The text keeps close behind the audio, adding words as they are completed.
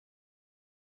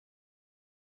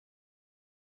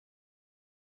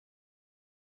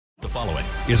following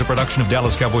is a production of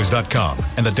DallasCowboys.com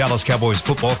and the Dallas Cowboys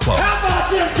Football Club. How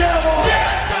about them Cowboys?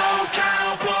 Yeah! Go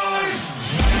Cowboys!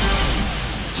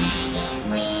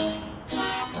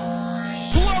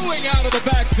 Blowing out of the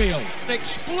backfield,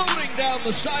 exploding down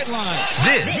the sideline.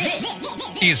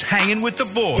 This is Hanging with the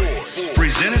Boys,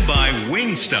 presented by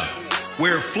Wingstop,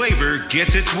 where flavor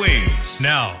gets its wings.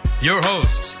 Now, your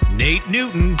hosts, Nate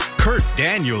Newton, Kurt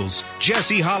Daniels,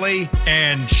 Jesse Holley,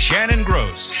 and Shannon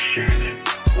Gross.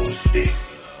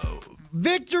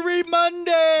 Victory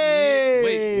Monday!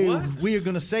 Wait, what? We are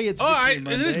going to say it's All Victory right,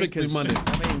 Monday. it is Victory Monday.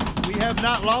 I mean, we have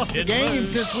not lost a game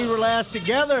since we were last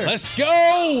together. Let's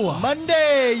go!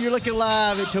 Monday, you're looking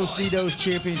live at Tostitos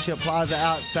Championship Plaza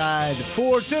outside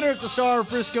Ford Center at the Star of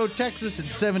Frisco, Texas at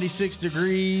 76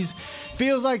 degrees.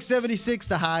 Feels like 76.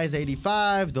 The high is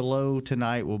 85. The low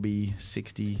tonight will be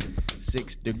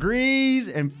 66 degrees.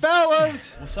 And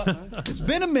fellas, What's up, man? it's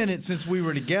been a minute since we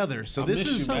were together. So this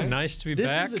is you, man. Nice to be This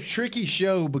back. is a tricky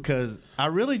show because I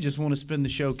really just want to spend the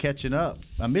show catching up.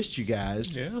 I missed you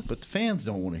guys, but the fans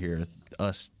don't want to hear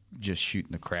us just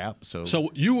shooting the crap. So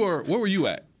where were you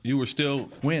at? You were still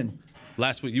when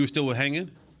last week. You were still with hanging.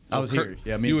 I was here,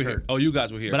 yeah, me you and were Kurt. here. Oh, you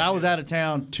guys were here. But I was out of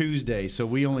town Tuesday, so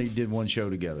we only did one show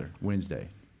together Wednesday,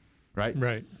 right?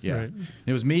 Right. Yeah. Right.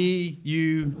 It was me,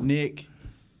 you, Nick,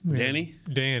 Danny.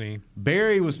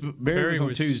 Barry was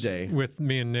on Tuesday with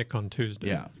me and Nick on Tuesday.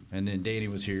 Yeah, and then Danny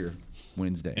was here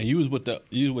Wednesday. And you was with the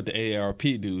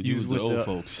AARP dude. You was with the old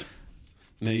folks.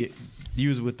 You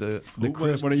was with the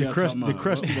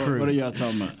crusty crew. What are y'all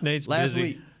talking about? Nate's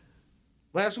busy.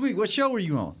 Last week, what show were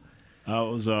you on? I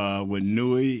was with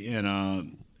Nui and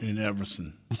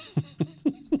Everson.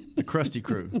 The Krusty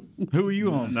Crew. Who were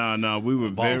you on? No, we were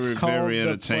very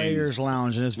entertaining. The Players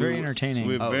Lounge, and it's very entertaining.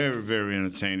 We were very, very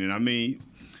entertaining. I mean,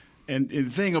 and the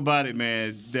thing about it,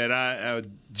 man, that I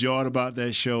enjoyed about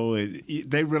that show,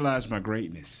 they realized my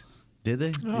greatness. Did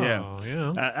they? Oh,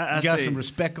 yeah. I You got say, some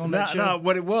respect on that show? No,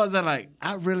 what it was, I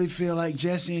really feel like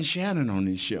Jesse and Shannon on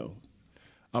this show.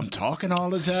 I'm talking all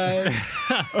the time.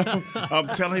 I'm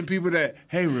telling people that,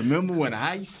 hey, remember what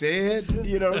I said?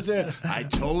 You know what I'm saying? I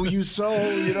told you so.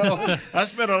 You know, I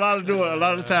spent a lot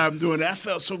of time doing that. I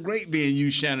felt so great being you,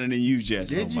 Shannon, and you,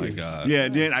 Jesse. Did you? Oh my God. Yeah.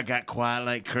 Then I got quiet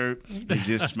like Kurt. They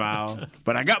just smiled,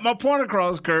 but I got my point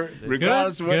across, Kurt,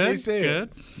 regardless of what they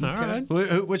said. Good. All right.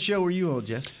 What show were you on,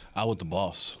 Jess? I was the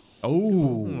boss.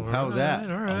 Oh, how was that?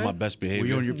 All On right. my best behavior. Were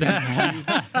you on your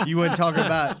best? You weren't talking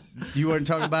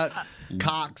about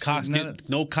cocks.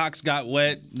 No cocks got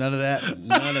wet. None of that.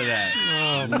 None of that.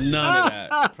 None of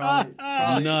that.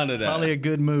 Probably None of that. Probably a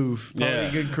good move. Probably Yeah.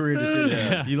 a good career decision.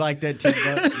 Yeah. You like that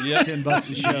 $10? Yep. $10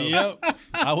 a show. Yep.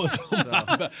 I was.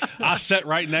 I sat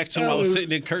right next to him. I was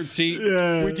sitting in Kurt's seat.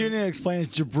 We do need to explain.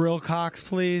 It's Jabril Cox,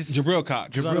 please. Jabril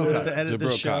Cox. To edit the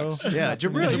Jabril show. Cox. Yeah,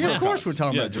 Jabril. Yeah, of course we're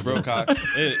talking Yeah, about Jabril Cox.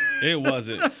 It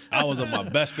wasn't. I was on my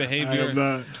best behavior.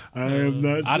 I am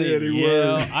not I saying didn't any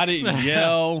yell. word. I didn't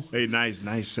yell. Hey,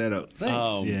 nice setup.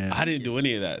 Thanks. I didn't do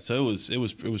any of that. So it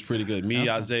was pretty good. Me,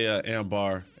 Isaiah,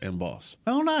 Ambar, and Boss.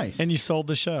 Oh, nice. And you sold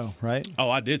the show, right? Oh,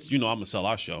 I did. You know, I'm gonna sell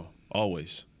our show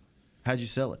always. How'd you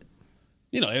sell it?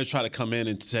 You know, they would try to come in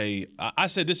and say, I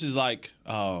said this is like,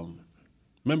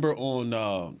 remember on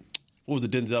what was the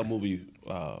Denzel movie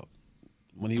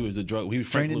when he was when he was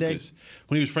Frank Training Day? Lucas.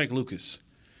 When he was Frank Lucas.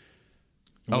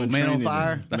 Oh, Man on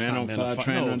Fire? That's Man not on Man Fire, on Fire.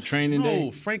 Train No, on Training Day.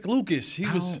 No, Frank Lucas. He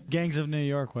was Gangs of New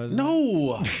York, wasn't it?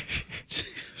 no.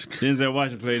 Denzel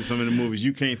Washington played in some of the movies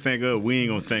you can't think of. We ain't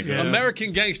gonna think of.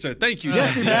 American Gangster. Thank you.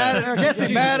 Jesse mad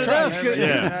at us.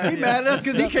 Yeah. He mad at us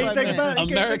because he That's can't what I think about it. He can't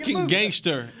think of the American movie.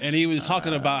 Gangster, and he was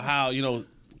talking about how, you know,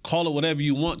 call it whatever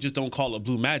you want, just don't call it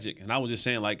Blue Magic. And I was just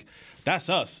saying, like, that's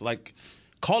us. Like,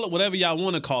 call it whatever y'all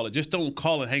want to call it. Just don't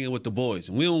call it Hanging with the Boys.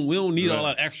 And we don't need all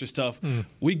that extra stuff.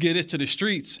 We get it to the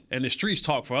streets, and the streets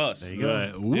talk for us. There you go.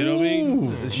 Right. You know what I mean?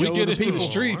 The We show get of it the to the people.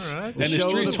 streets, All right. and the show of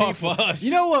streets the talk people. for us.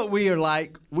 You know what we are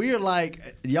like? We are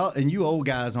like, y'all, and you old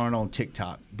guys aren't on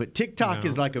TikTok, but TikTok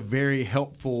is like a very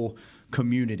helpful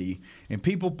community. And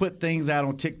people put things out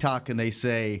on TikTok and they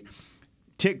say,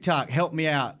 TikTok, help me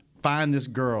out. Find this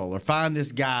girl or find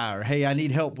this guy, or hey, I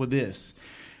need help with this.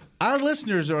 Our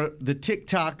listeners are the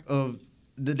TikTok of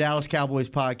the Dallas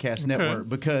Cowboys Podcast Network,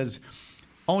 because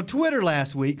on Twitter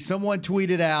last week, someone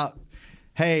tweeted out,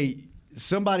 hey,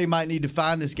 somebody might need to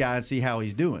find this guy and see how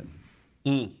he's doing.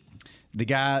 The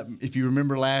guy, if you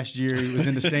remember last year, he was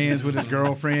in the stands with his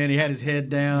girlfriend. He had his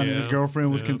head down, and his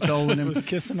girlfriend was consoling him. Was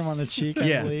kissing him on the cheek,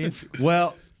 I believe.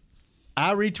 Well,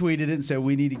 I retweeted it and said,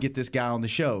 we need to get this guy on the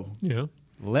show. Yeah.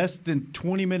 Less than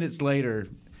 20 minutes later,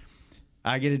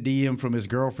 I get a DM from his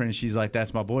girlfriend. She's like,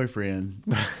 "That's my boyfriend."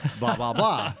 Blah blah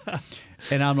blah.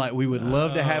 And I'm like, "We would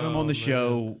love to have him on the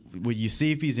show. Will you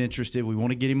see if he's interested? We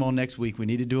want to get him on next week. We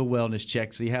need to do a wellness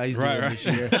check, see how he's doing this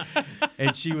year."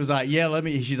 And she was like, "Yeah, let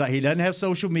me." She's like, "He doesn't have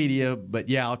social media, but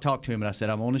yeah, I'll talk to him." And I said,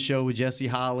 "I'm on the show with Jesse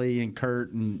Holly and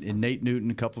Kurt and Nate Newton,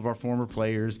 a couple of our former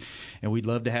players, and we'd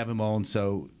love to have him on.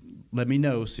 So let me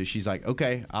know." So she's like,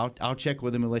 "Okay, I'll check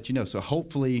with him and let you know." So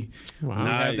hopefully we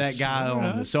have that guy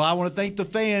on. So I want to thank the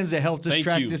fans that helped us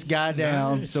track this guy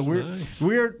down. Nice, so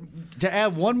we're to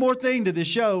add one more thing to this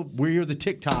show. We're the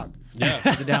TikTok. Yeah.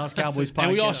 The Dallas Cowboys podcast.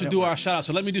 And we also do our shout out.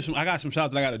 So let me do some. I got some shout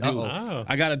outs that I got to do. Uh-oh.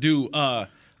 I got to do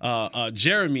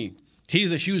Jeremy.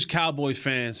 He's a huge Cowboys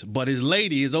fan, but his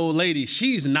old lady,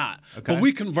 she's not. Okay. But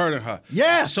we converted her.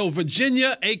 Yes. So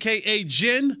Virginia, a.k.a.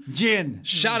 Jen.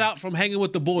 Shout out from Hanging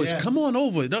with the Boys. Yes. Come on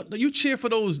over. You cheer for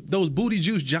those booty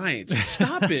juice giants.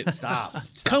 Stop it. Stop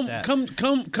Come that.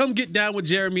 come get down with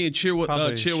Jeremy and cheer with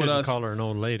Probably shouldn't us. call her an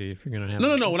old lady if you're gonna have.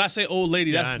 No. When I say old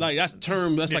lady, Yeah,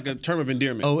 that's like a term of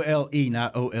endearment. OLE,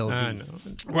 not OLD. I know.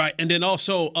 Right, and then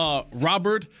also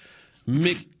Robert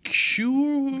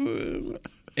McHugh,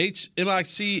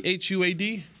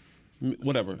 MICHUAD,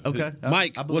 whatever. Okay.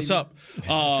 Mike, I believe what's you. up?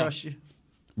 I trust you.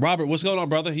 Robert, what's going on,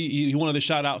 brother? He wanted a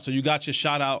shout out, so you got your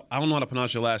shout out. I don't know how to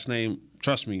pronounce your last name.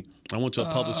 Trust me, I went to a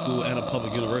public school and a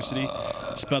public university.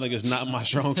 Spelling is not my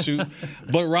strong suit.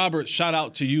 But Robert, shout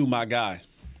out to you, my guy.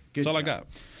 Good That's all I job. got.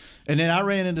 And then I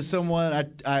ran into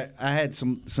someone. I had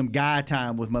some guy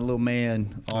time with my little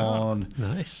man on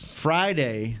Nice.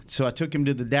 Friday. So I took him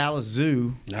to the Dallas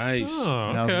Zoo. Nice. Oh,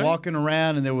 And I was okay. walking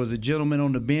around, and there was a gentleman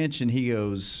on the bench, and he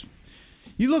goes,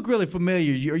 "You look really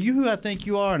familiar. Are you who I think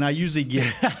you are?" And I usually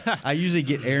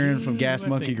get Aaron from Gas I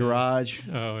Monkey think- Garage.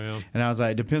 Oh yeah. And I was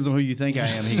like, "Depends on who you think I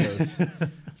am." He goes,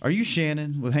 "Are you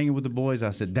Shannon with Hanging with the Boys?" I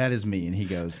said, "That is me." And he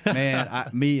goes, "Man,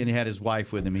 me," and he had his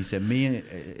wife with him. He said, "Me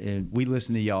and we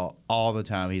listen to y'all all the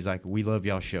time." He's like, "We love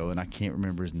y'all show," and I can't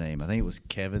remember his name. I think it was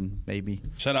Kevin, maybe.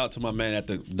 Shout out to my man at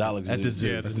the Dallas Zoo. At the zoo.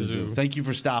 Yeah, at the zoo. Thank you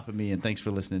for stopping me, and thanks for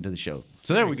listening to the show.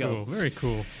 So there we go. Cool. Very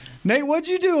cool. Nate, what'd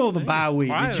you do on the Hey, bye it's week?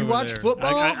 Did quiet you over watch there.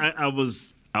 football?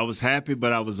 I was happy,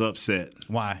 but I was upset.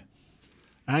 Why?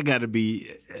 I got to be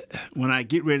when I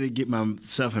get ready to get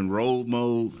myself in road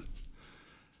mode.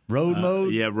 Road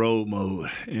mode? Yeah, road mode.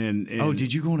 And Oh,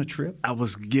 did you go on a trip? I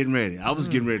was getting ready. I was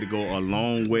getting ready to go a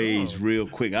long ways real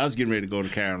quick. I was getting ready to go to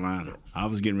Carolina. I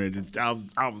was getting ready to.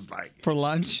 I was like, For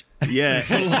lunch? yeah.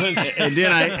 and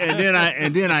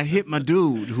then I hit my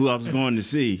dude who I was going to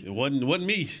see. It wasn't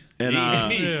me. And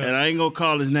Me. and I ain't gonna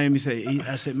call his name. I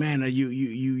said, "Man, are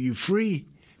you free?"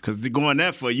 Because going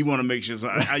that far, you want to make sure.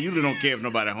 I usually don't care if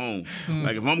nobody home.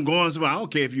 Like if I'm going somewhere, I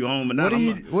don't care if you home or not.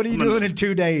 What are you doing in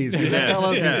 2 days? 'Cause that's how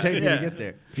long it's going to take me to get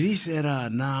there. And he said,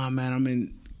 "Nah, man, I'm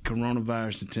in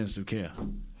coronavirus intensive care."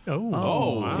 Oh.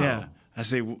 Wow. Yeah. I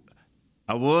said,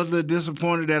 I was a little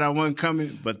disappointed that I wasn't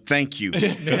coming, but thank you,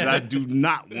 because I do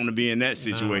not want to be in that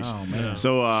situation. Oh, man.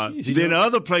 So then the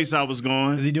other place I was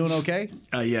going, Is he doing okay?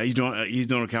 yeah, he's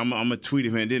doing okay. I'm gonna tweet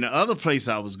him. And then the other place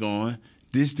I was going,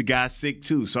 this the guy sick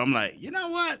too. So I'm like, you know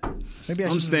what? Maybe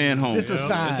I'm should- staying home. It's a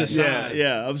sign. It's a sign.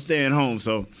 Yeah, I'm staying home.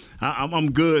 So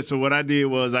I'm good. So what I did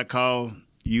was I called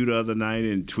you the other night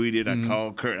and tweeted. I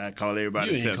called Kurt. I called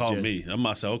everybody You ain't except called Jess. me. I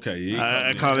must say, okay. you ain't I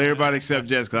called me. called everybody except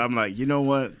Jess because I'm like, you know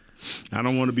what? I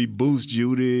don't want to be boost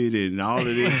Judith and all of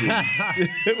this.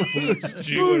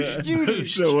 Boosh Judy.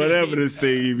 So whatever this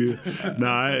thing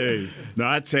is.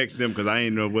 I text them because I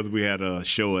didn't know whether we had a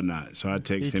show or not. So I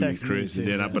text He him and texted me Chris, too, and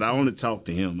then but I only talked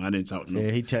to him. I didn't talk to him.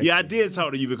 Yeah, he texted Yeah, I me. did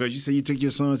talk to you because you said you took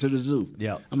your son to the zoo.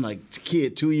 Yeah. I'm like,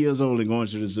 kid, 2 years old and going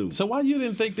to the zoo. So why you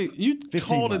didn't think that you 15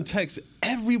 called and months. text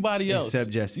everybody else Except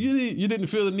Jesse. You didn't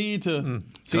feel the need to.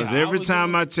 See, Because I every was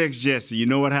time doing- I text Jesse, you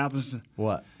know what happens?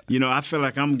 What? You know, I feel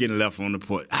like I'm getting left on the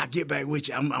porch. I'll get back with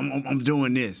you. I'm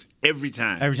doing this every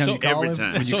time. Every time you call every him?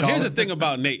 time. When you So call here's him? the thing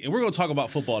about Nate, and we're going to talk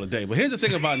about football today. But here's the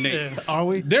thing about Nate. Are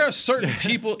we? There are certain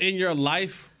people in your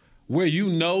life where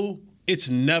you know it's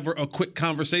never a quick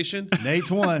conversation.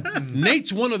 Nate's one.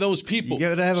 Nate's one of those people. You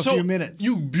gotta have a few minutes.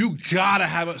 You gotta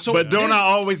have it. So But don't here's- I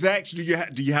always ask, do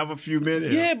you have a few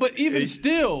minutes? Yeah, but even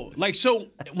still, like, so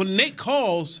when Nate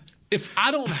calls, if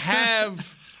I don't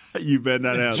have You better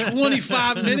not answer.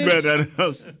 25 You minutes, better not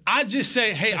answer. I just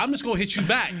say, hey, I'm just gonna hit you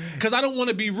back because I don't want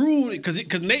to be rude. Because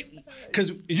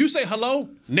you say hello,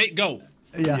 Nate go.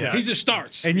 Yeah. He just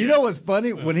starts. And you know what's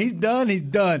funny? When he's done, he's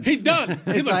done. He done.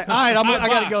 It's He's like, all right, I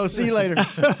got to go. See you later.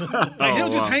 Like, he'll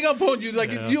just hang up on you.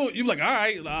 Like you like, all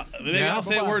right, maybe Yeah, I'll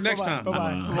say a word next time.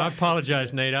 I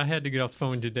apologize, Nate. I had to get off the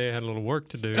phone today. I had a little work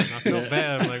to do. And I felt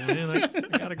bad. I'm like, man, I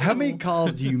gotta go. How many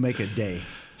calls do you make a day?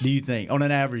 do you think, on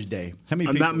an average day? How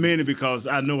many people? Not many, because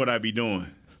I know what I be doing.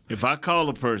 If I call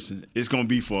a person, it's gonna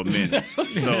be for a minute.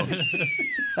 So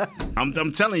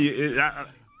I'm telling you,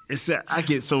 I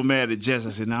get so mad at Jess. I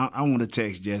said, "Now I want to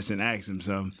text Jess and ask him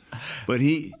something," but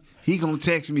he gonna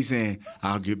text me saying,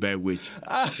 "I'll get back with you."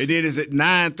 And then it's at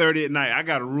 9:30 at night. I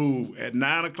got a rule at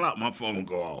 9 o'clock. My phone will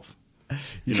go off.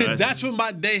 You know, that's when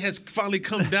my day has finally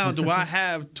come down to where I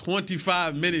have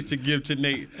 25 minutes to give to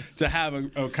Nate to have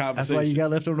a conversation. That's why you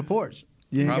got left on the porch.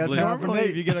 You ain't Probably. got time for Normally,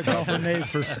 Nate. you get a call from Nate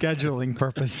for scheduling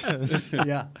purposes.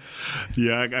 Yeah.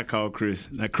 Yeah, I call Chris.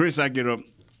 Now, Chris, I get up,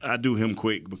 I do him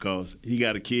quick because he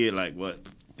got a kid like,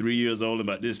 3 years old,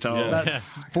 about this tall? About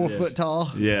 4 foot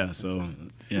tall. Yeah, so.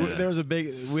 Yeah. There was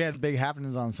we had big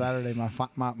happenings on Saturday.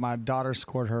 My daughter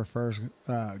scored her first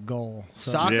goal.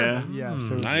 So, Soccer? Yeah. Yes.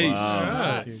 It was Nice.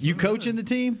 Wow. You coaching the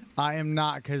team? I am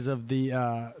not because of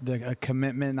the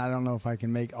commitment. I don't know if I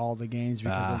can make all the games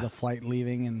because of the flight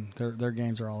leaving, and their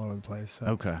games are all over the place. So.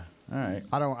 Okay. All right.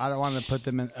 I don't want to put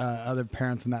them in other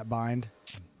parents in that bind.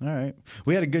 All right.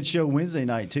 We had a good show Wednesday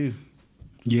night, too,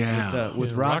 Yeah.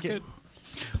 with Rocket.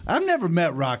 I've never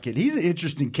met Rocket. He's an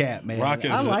interesting cat, man. Rocket,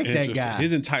 I like that interesting. guy.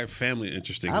 His entire family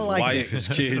interesting. I His like wife, it. his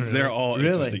kids, they're all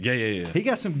Really? interesting. Yeah. He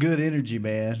got some good energy,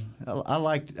 man. I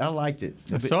liked it.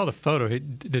 I saw the photo. He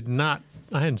did not.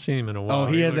 I hadn't seen him in a while. Oh,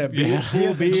 he has that beard, Yeah. full He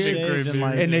hasn't beard. shaved in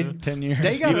like And they- 10 years.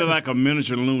 They He got look like a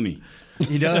miniature loony.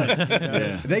 He does.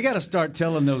 Yeah. They got to start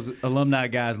telling those alumni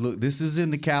guys, look, this is in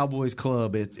the Cowboys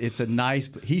Club. It's a nice.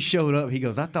 He showed up. He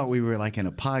goes, I thought we were like in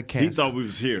a podcast. He thought we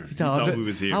was here. He thought we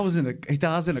was here. He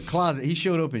thought I was in a closet. He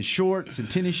showed up in shorts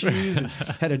and tennis shoes and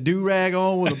had a do-rag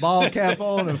on with a ball cap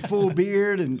on and a full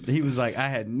beard. And he was like, I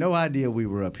had no idea we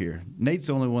were up here. Nate's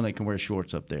the only one that can wear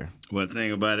shorts up there. Well, the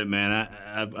thing about it, man,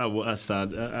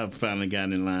 I finally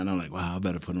got in line. I'm like, wow, I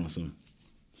better put on some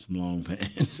long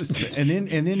pants. And then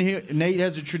Nate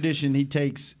has a tradition. He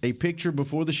takes a picture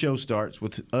before the show starts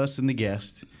with us and the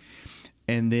guest,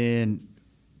 and then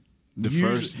The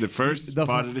first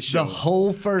part of the show. The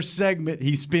whole first segment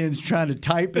he spends trying to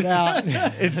type it out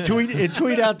and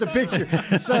tweet out the picture.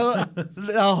 So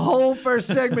the whole first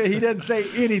segment he doesn't say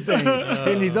anything,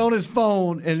 and he's on his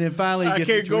phone, and then finally he I gets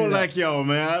can't to go tweet it out. like y'all,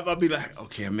 man. I'll be like,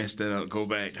 okay, I messed that up. Go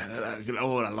back.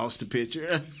 Oh, I lost the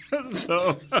picture.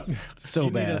 So You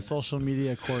need bad. a social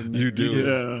media coordinator. You do.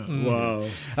 Yeah. Wow. All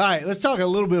right, let's talk a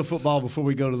little bit of football before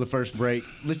we go to the first break.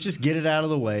 Let's just get it out of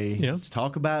the way. Yeah. Let's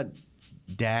talk about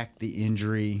Dak, the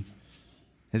injury.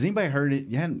 Has anybody heard it?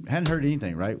 You hadn't heard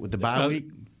anything, right? With the bye week?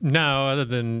 No, other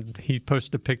than he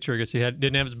posted a picture. I guess he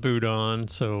didn't have his boot on,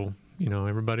 so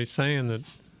everybody's saying that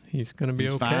he's going to be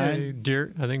He's okay.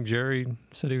 fine? I think Jerry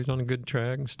said he was on a good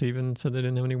track. Steven said they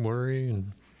didn't have any worry,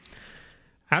 and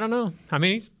I don't know. I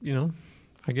mean, he's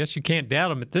I guess you can't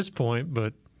doubt him at this point,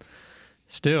 but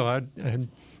still, I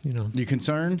You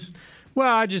concerned? Well,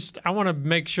 I want to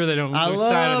make sure they don't lose I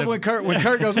sight of love the, when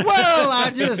Kurt goes,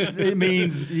 well, it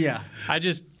means, yeah.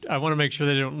 I want to make sure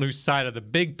they don't lose sight of the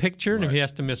big picture, and if he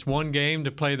has to miss one game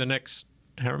to play the next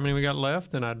however many we got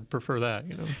left, then I'd prefer that.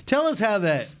 Tell us how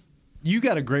you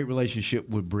got a great relationship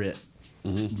with Britt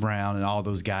Brown and all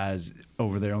those guys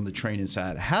over there on the training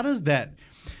side. How does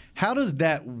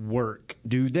that work?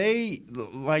 Do they,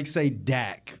 like, say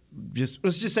Dak, let's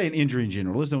just say an injury in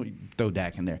general. Let's don't throw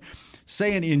Dak in there.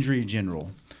 Say an injury in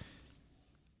general.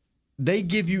 They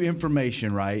give you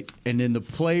information, right? And then the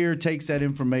player takes that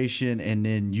information, and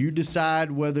then you decide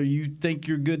whether you think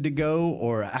you're good to go,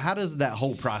 or how does that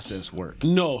whole process work?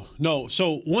 No.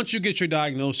 So once you get your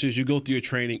diagnosis, you go through your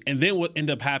training, and then what end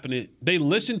up happening, they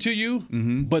listen to you,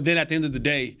 but then at the end of the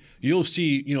day, you'll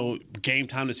see, game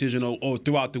time decision or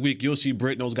throughout the week, you'll see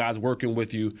Britt and those guys working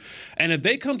with you. And if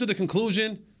they come to the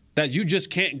conclusion that you just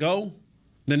can't go,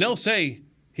 then they'll say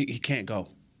he can't go.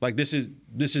 Like, this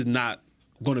is not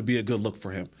going to be a good look for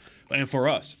him and for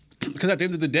us, because at the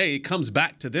end of the day, it comes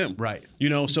back to them, right?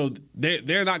 So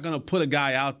they're not going to put a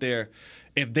guy out there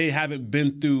if they haven't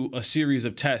been through a series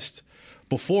of tests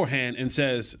beforehand and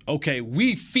says, okay,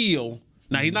 we feel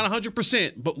now he's not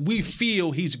 100%, but we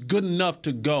feel he's good enough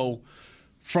to go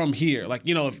from here. Like,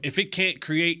 if it can't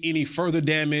create any further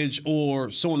damage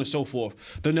or so on and so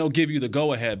forth, then they'll give you the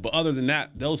go ahead. But other than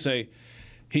that, they'll say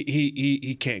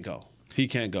he can't go. He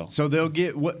can't go. So they'll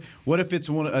get what if it's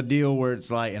a deal where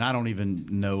it's like, and I don't even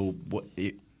know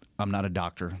I'm not a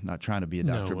doctor, not trying to be a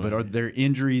doctor, but are there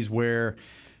injuries where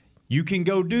you can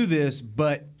go do this,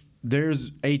 but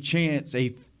there's a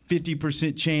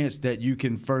 50% chance that you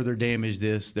can further damage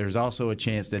this. There's also a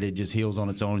chance that it just heals on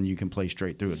its own and you can play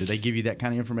straight through it. Do they give you that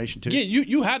kind of information too? Yeah,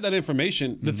 you have that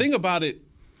information. The thing about it,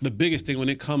 the biggest thing when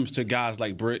it comes to guys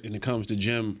like Britt and it comes to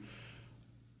Jim,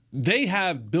 they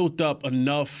have built up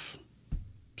enough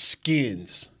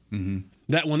skins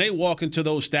that when they walk into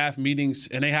those staff meetings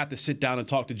and they have to sit down and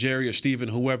talk to Jerry or Steven,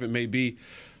 whoever it may be,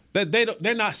 that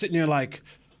they're not sitting there like,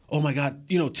 oh my God,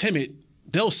 timid.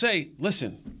 They'll say,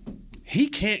 listen, he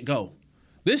can't go.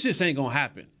 This just ain't gonna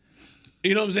happen.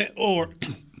 You know what I'm saying? Or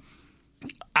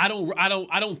I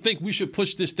don't think we should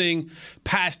push this thing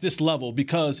past this level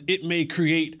because it may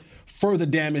create further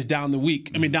damage down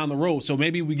the road. So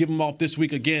maybe we give him off this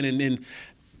week again, and then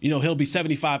he'll be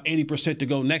 75, 80% to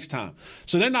go next time.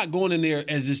 So they're not going in there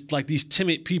as just like these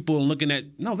timid people and looking at,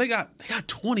 no, they got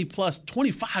 20 plus,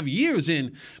 25 years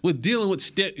in with dealing with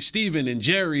Steven and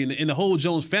Jerry and the whole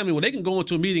Jones family, where they can go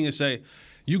into a meeting and say,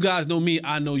 you guys know me,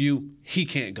 I know you, he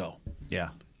can't go. Yeah.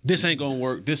 This ain't going to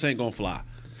work. This ain't going to fly.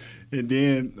 And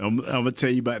then I'm going to tell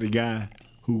you about the guy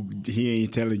who he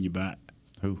ain't telling you about.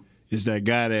 Who? It's that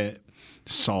guy that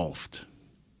soft.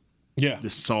 Yeah. The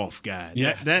soft guy.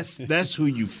 Yeah. That's who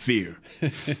you fear.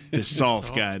 The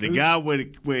soft guy. The guy where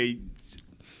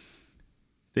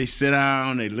they sit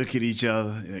down, they look at each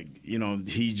other. Like,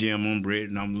 he Jim, I'm Brett,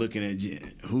 and I'm looking at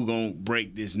Jim. Who gonna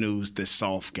break this news? The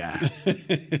soft guy.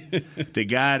 The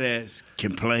guy that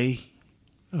can play.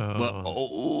 But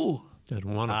That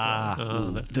one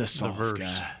the soft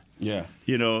guy. Yeah.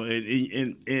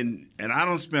 And I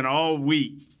don't spend all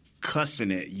week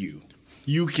cussing at you.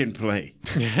 You can play.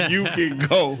 You can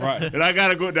go. Right. And I got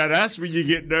to go. Now, that's when you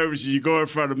get nervous. You go in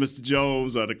front of Mr.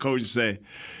 Jones or the coach and say,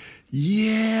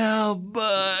 yeah,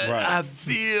 but I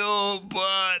feel,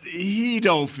 but he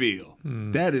don't feel.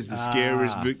 That is the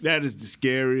scariest. That is the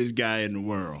scariest guy in the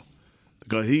world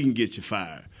because he can get you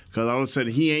fired. Because all of a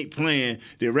sudden he ain't playing.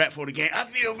 They rap for the game. I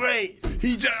feel great.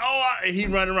 He just he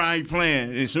running around, he playing.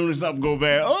 And as soon as something go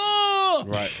bad,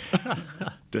 right.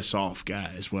 The soft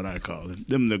guy is what I call them.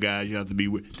 Them the guys you have to be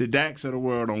with. The Daks of the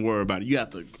world, don't worry about it. You have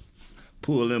to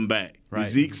pull them back. Right.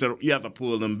 The Zekes, you have to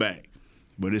pull them back.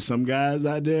 But there's some guys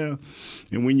out there,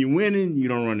 and when you're winning, you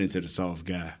don't run into the soft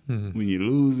guy. When you're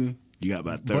losing, you got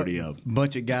about 30 of them.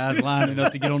 Bunch of guys lining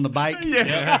up to get on the bike. Yep.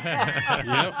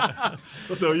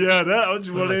 So, that I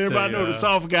just want to let everybody know the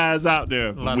soft guys out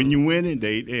there. When you're winning,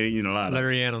 they a lot of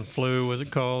Larry Allen flu, was it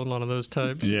called? A lot of those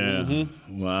types. Yeah.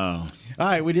 Wow. All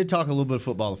right, we did talk a little bit of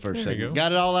football the first segment. go.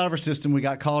 Got it all out of our system. We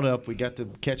got caught up. We got to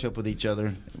catch up with each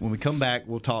other. When we come back,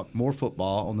 we'll talk more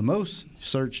football on the most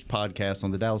searched podcast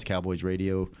on the Dallas Cowboys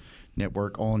Radio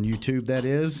Network on YouTube. That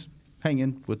is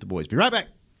Hanging with the Boys. Be right back.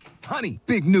 Honey,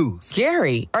 big news.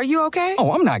 Gary, are you okay?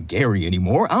 Oh, I'm not Gary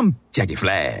anymore. I'm Jackie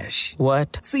Flash.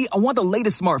 What? See, I want the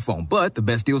latest smartphone, but the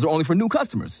best deals are only for new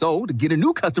customers. So, to get a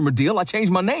new customer deal, I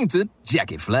changed my name to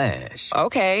Jackie Flash.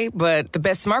 Okay, but the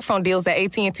best smartphone deals at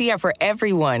AT&T are for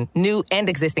everyone, new and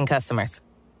existing customers.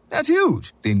 That's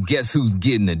huge. Then guess who's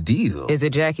getting a deal? Is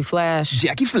it Jackie Flash?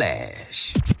 Jackie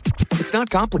Flash. It's not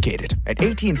complicated. At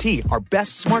AT&T, our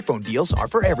best smartphone deals are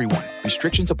for everyone.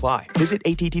 Restrictions apply. Visit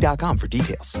AT&T.com for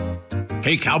details.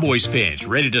 Hey, Cowboys fans,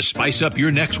 ready to spice up your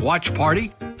next watch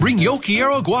party? Bring Yo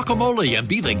Quiero guacamole and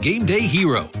be the game day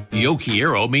hero. Yo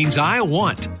Quiero means I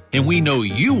want, and we know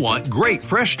you want great,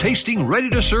 fresh-tasting,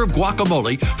 ready-to-serve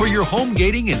guacamole for your home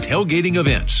gating and tailgating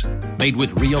events. Made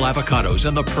with real avocados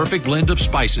and the perfect blend of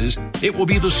spices, it will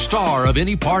be the star of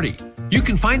any party. You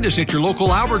can find us at your local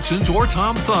Albertsons or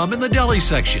Tom Thumb in the deli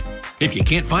section. If you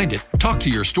can't find it, talk to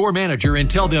your store manager and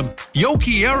tell them, Yo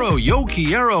Quiero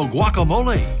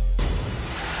guacamole.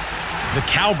 The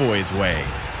Cowboys way,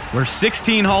 where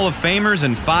 16 Hall of Famers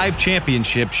and 5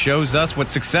 championships shows us what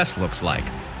success looks like.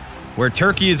 Where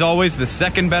turkey is always the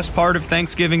second best part of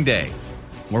Thanksgiving Day.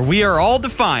 Where we are all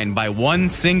defined by one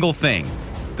single thing,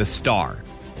 the star.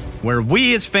 Where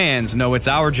we as fans know it's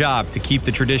our job to keep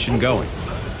the tradition going.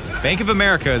 Bank of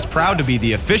America is proud to be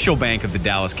the official bank of the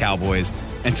Dallas Cowboys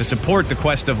and to support the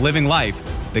quest of living life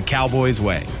the Cowboys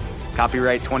way.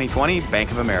 Copyright 2020, Bank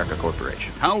of America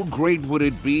Corporation. How great would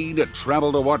it be to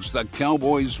travel to watch the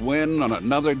Cowboys win on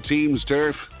another team's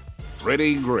turf?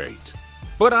 Pretty great.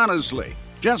 But honestly,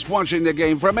 just watching the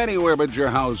game from anywhere but your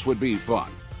house would be fun.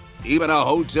 Even a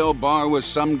hotel bar with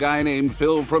some guy named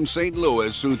Phil from St.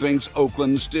 Louis who thinks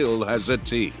Oakland still has a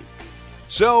team.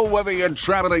 So whether you're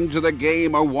traveling to the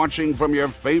game or watching from your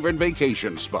favorite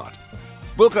vacation spot,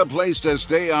 book a place to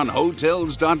stay on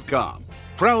Hotels.com.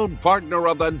 Proud partner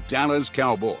of the Dallas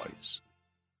Cowboys.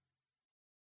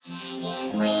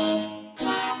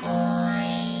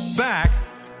 Back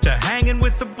to Hanging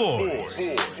with the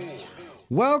Boys.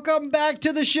 Welcome back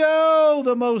to the show,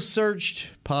 the most searched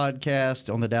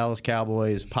podcast on the Dallas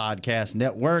Cowboys Podcast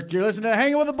Network. You're listening to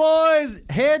Hanging with the Boys.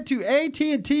 Head to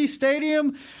AT&T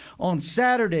Stadium on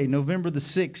Saturday, November the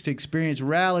 6th to experience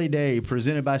Rally Day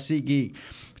presented by SeatGeek.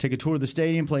 Take a tour of the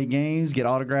stadium, play games, get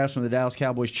autographs from the Dallas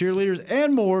Cowboys cheerleaders,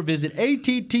 and more. Visit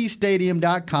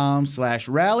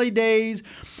attstadium.com/rallydays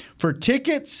for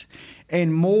tickets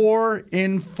and more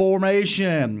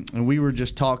information. And we were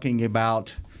just talking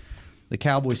about the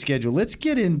Cowboys schedule. Let's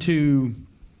get into,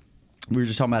 we were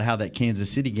just talking about how that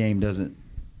Kansas City game doesn't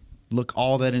look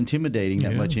all that intimidating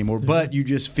that much anymore, but you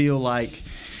just feel like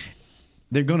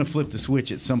they're going to flip the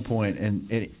switch at some point,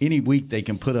 and any week they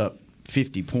can put up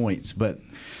 50 points. But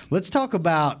let's talk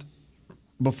about,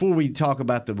 before we talk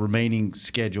about the remaining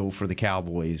schedule for the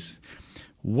Cowboys,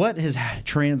 what has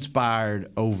transpired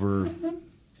over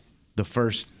the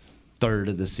first third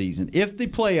of the season? If the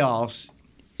playoffs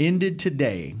ended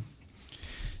today,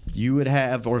 you would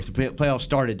have, or if the playoffs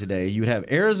started today, you would have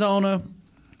Arizona,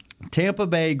 Tampa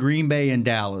Bay, Green Bay, and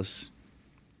Dallas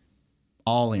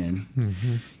all in.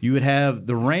 Mm-hmm. You would have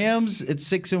the Rams at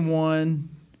 6-1,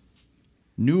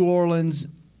 New Orleans,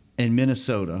 and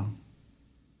Minnesota.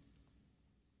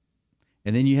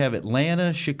 And then you have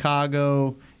Atlanta,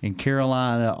 Chicago, and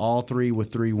Carolina, all three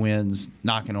with 3 wins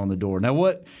knocking on the door. Now,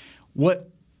 what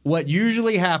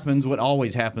usually happens, what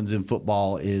always happens in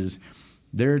football is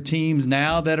there are teams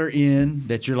now that are in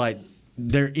that you're like,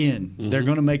 they're in. Mm-hmm. They're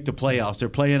going to make the playoffs. They're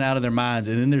playing out of their minds.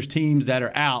 And then there's teams that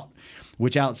are out,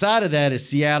 which outside of that is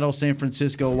Seattle, San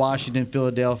Francisco, Washington,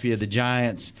 Philadelphia, the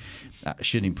Giants. I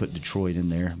shouldn't even put Detroit in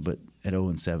there, but at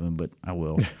 0-7, but I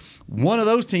will. One of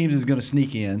those teams is going to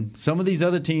sneak in. Some of these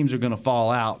other teams are going to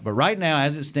fall out. But right now,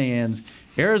 as it stands,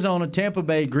 Arizona, Tampa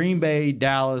Bay, Green Bay,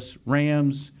 Dallas,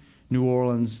 Rams, New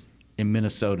Orleans, and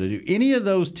Minnesota. Do any of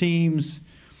those teams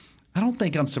 – I don't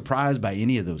think I'm surprised by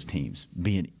any of those teams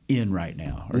being in right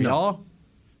now. Are y'all?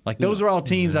 Like, those are all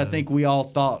teams I think we all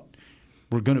thought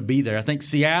were going to be there. I think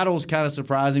Seattle's kind of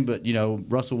surprising, but,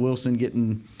 Russell Wilson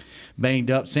getting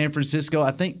banged up. San Francisco,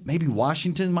 I think maybe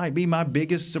Washington might be my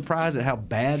biggest surprise at how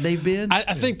bad they've been.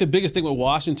 I think the biggest thing with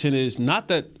Washington is not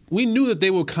that we knew that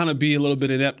they would kind of be a little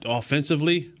bit inept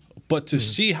offensively, but to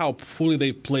see how poorly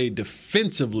they've played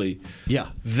defensively,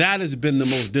 that has been the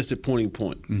most disappointing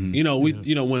point.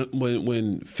 Mm-hmm.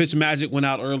 When Fitzmagic went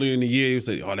out earlier in the year, he was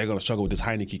like, "Oh, they're going to struggle with this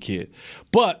Heineke kid,"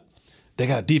 but they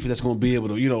got a defense that's going to be able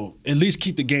to, at least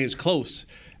keep the games close.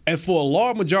 And for a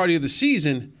large majority of the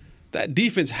season, that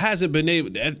defense hasn't been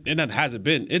able,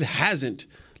 it hasn't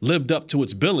lived up to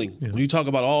its billing. Yeah. When you talk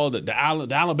about all the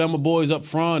Alabama boys up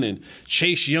front and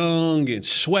Chase Young and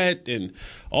Sweat and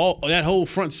all that whole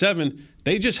front seven,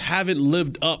 they just haven't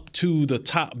lived up to the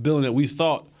top billing that we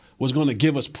thought was going to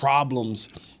give us problems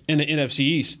in the NFC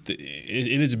East.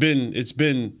 It's been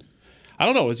I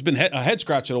don't know, it's been a head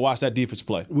scratcher to watch that defense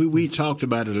play. We talked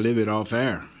about it a little bit off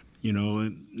air,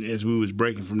 as we was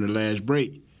breaking from the last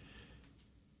break.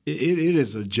 It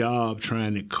is a job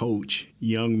trying to coach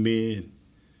young men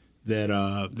that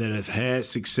have had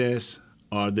success,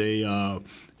 or they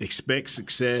expect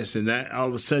success, and that all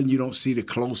of a sudden you don't see the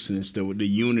closeness, the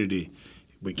unity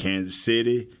with Kansas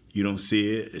City. You don't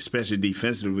see it, especially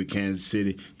defensively with Kansas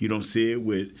City. You don't see it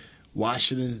with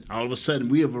Washington. All of a sudden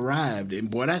we have arrived, and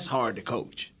boy, that's hard to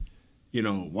coach.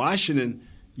 Washington,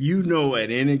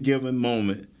 at any given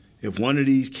moment, if one of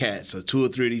these cats or 2 or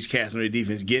 3 of these cats on their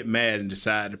defense get mad and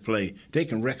decide to play, they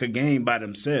can wreck a game by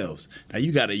themselves. Now,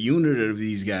 you got a unit of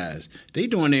these guys. They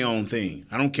doing their own thing.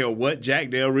 I don't care what Jack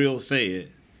Del Rio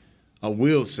said or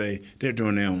will say, they're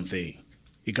doing their own thing.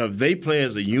 Because if they play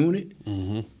as a unit,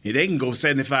 they can go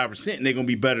 75% and they're going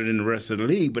to be better than the rest of the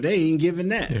league, but they ain't giving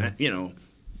that. Yeah.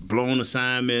 Blown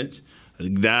assignments,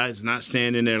 guys not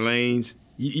staying in their lanes.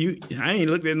 I ain't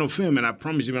looked at no film, and I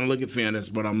promise you when I look at film, that's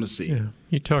what I'm going to see. Yeah.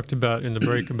 You talked about in the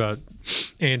break about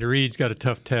Andy Reid's got a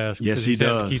tough task. Yes, he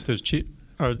does. To keep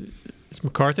those is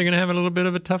McCarthy going to have a little bit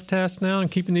of a tough task now in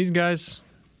keeping these guys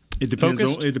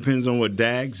focused? It depends on what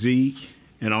Dak, Zeke,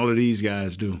 and all of these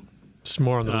guys do. It's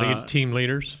more on the team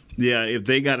leaders. Yeah, if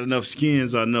they got enough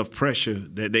skins or enough pressure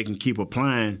that they can keep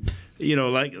applying.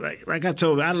 Like I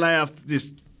told you, I laughed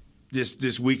this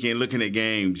weekend looking at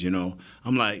games.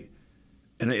 I'm like.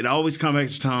 And it always comes back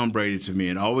to Tom Brady to me,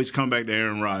 and always come back to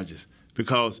Aaron Rodgers.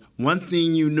 Because one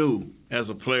thing you knew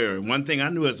as a player, and one thing I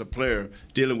knew as a player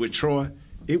dealing with Troy,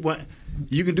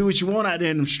 you can do what you want out there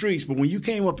in them streets, but when you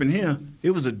came up in here, it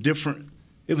was a different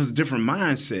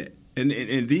mindset.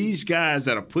 And these guys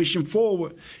that are pushing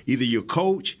forward, either your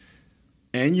coach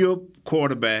and your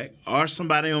quarterback or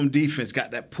somebody on defense got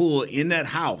that pull in that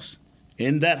house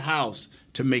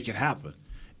to make it happen.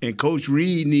 And Coach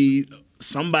Reid need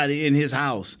somebody in his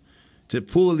house to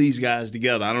pull these guys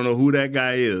together. I don't know who that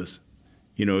guy is.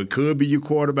 You know, it could be your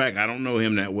quarterback. I don't know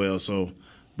him that well,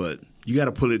 but you got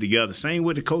to pull it together. Same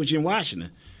with the coach in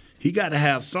Washington. He got to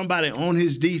have somebody on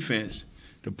his defense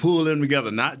to pull them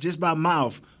together, not just by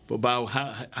mouth, but by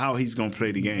how he's going to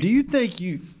play the game. Do you think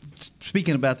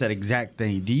speaking about that exact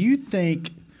thing, do you think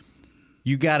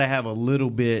you got to have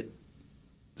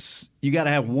you got to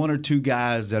have one or two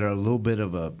guys that are a little bit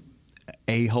of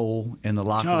a-hole in the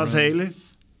locker room? Charles Haley.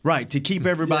 Right, to keep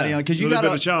everybody on. Because you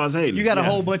got Charles Haley. You got a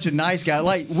whole bunch of nice guys.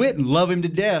 Like Witten, love him to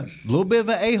death. A little bit of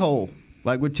an a-hole.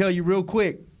 Like, would tell you real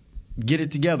quick, get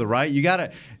it together, right?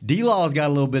 D-Law's got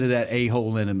a little bit of that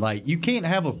a-hole in him. Like, you can't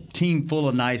have a team full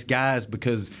of nice guys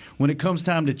because when it comes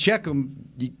time to check them,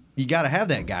 you got to have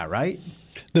that guy, right?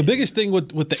 The biggest thing with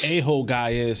the a-hole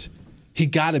guy is he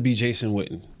got to be Jason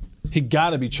Witten. He got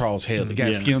to be Charles Haley.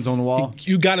 Got skins on the wall.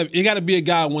 You got to be a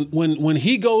guy when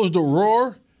he goes to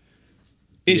roar,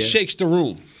 it shakes the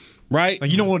room, right?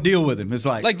 Like you don't want to deal with him. It's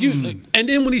like you, and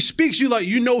then when he speaks,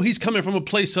 you know he's coming from a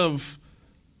place of.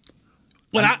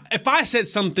 If I said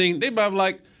something, they'd be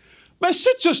like, "Man,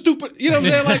 sit your stupid," you know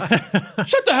what I'm saying? Like,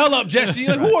 shut the hell up, Jesse.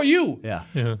 Like, who are you?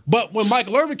 Yeah. But when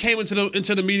Michael Irvin came into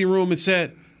the meeting room and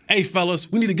said, "Hey,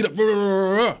 fellas, we need to get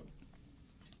up,"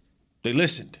 they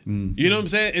listened. Mm-hmm. You know what I'm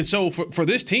saying? And so for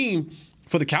this team,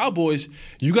 for the Cowboys,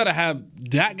 you got to have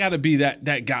that. Got to be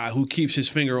that guy who keeps his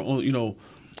finger on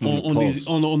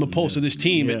on the pulse of this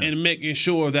team and making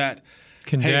sure that.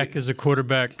 Can Dak as a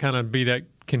quarterback kind of be that?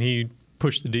 Can he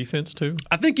push the defense too?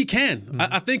 I think he can. Mm-hmm.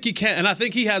 I think he can, and I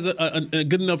think he has a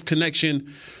good enough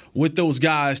connection with those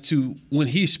guys to when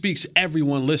he speaks,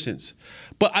 everyone listens.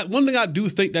 But one thing I do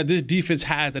think that this defense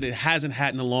has that it hasn't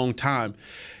had in a long time,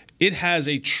 it has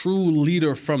a true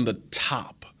leader from the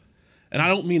top. And I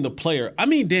don't mean the player. I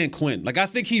mean Dan Quinn. Like, I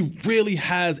think he really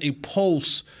has a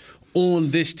pulse on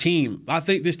this team. I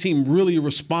think this team really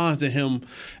responds to him,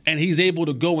 and he's able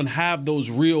to go and have those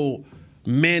real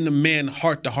man-to-man,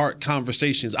 heart-to-heart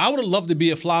conversations. I would have loved to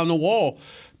be a fly on the wall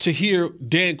to hear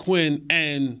Dan Quinn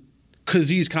and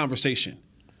Kazie's conversation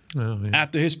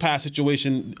after his past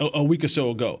situation a week or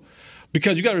so ago.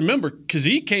 Because you got to remember,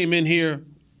 Kazie came in here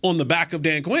on the back of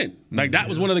Dan Quinn. Like, that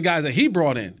was one of the guys that he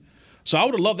brought in. So I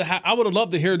would have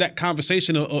loved to hear that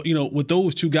conversation, with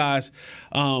those two guys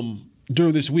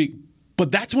during this week.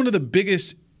 But that's one of the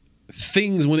biggest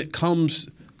things when it comes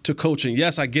to coaching.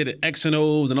 Yes, I get it, X and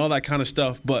O's and all that kind of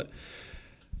stuff. But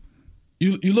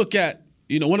you look at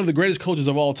one of the greatest coaches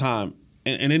of all time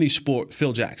in any sport,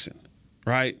 Phil Jackson,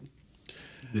 right?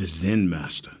 The Zen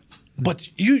master. But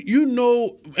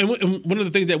and one of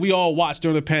the things that we all watched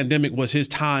during the pandemic was his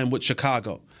time with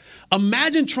Chicago.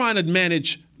 Imagine trying to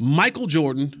manage Michael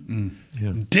Jordan,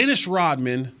 Dennis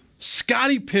Rodman,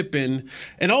 Scottie Pippen,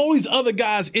 and all these other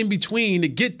guys in between to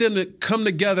get them to come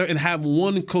together and have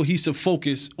one cohesive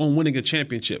focus on winning a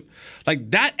championship. Like,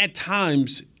 that at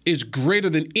times is greater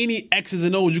than any X's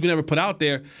and O's you can ever put out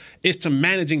there, is to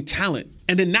managing talent.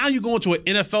 And then now you go into an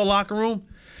NFL locker room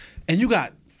and you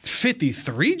got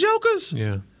 53 jokers?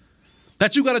 Yeah.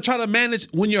 That you got to try to manage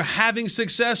when you're having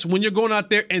success, when you're going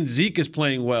out there and Zeke is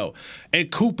playing well,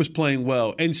 and Coop is playing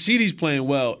well, and CeeDee's playing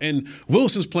well, and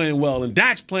Wilson's playing well, and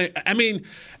Dak's playing. I mean,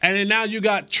 and then now you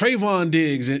got Trayvon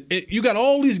Diggs, and you got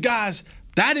all these guys.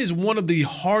 That is one of the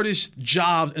hardest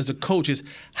jobs as a coach, is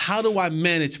how do I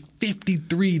manage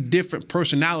 53 different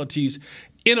personalities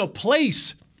in a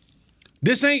place?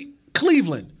 This ain't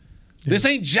Cleveland. Yeah. This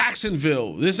ain't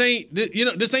Jacksonville. This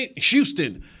ain't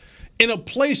Houston. In a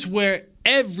place where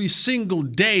every single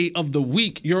day of the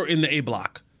week you're in the A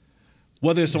block,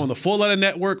 whether it's on the Full Letter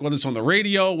Network, whether it's on the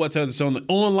radio, whether it's on the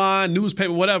online,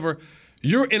 newspaper, whatever,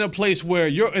 you're in a place where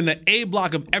you're in the A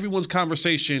block of everyone's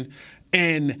conversation,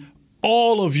 and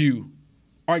all of you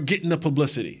are getting the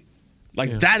publicity.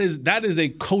 Like, that is a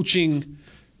coaching.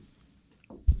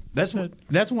 That's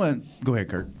when. Go ahead,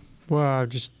 Kurt. Well,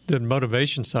 just the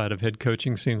motivation side of head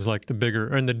coaching seems like the bigger,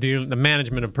 and the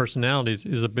management of personalities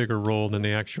is a bigger role than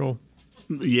the actual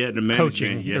the management,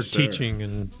 coaching or teaching.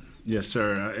 And yes,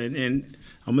 sir. And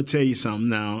I'm gonna tell you something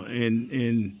now.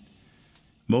 And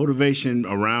motivation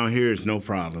around here is no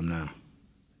problem now.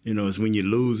 It's when you're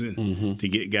losing to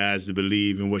get guys to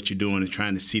believe in what you're doing and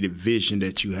trying to see the vision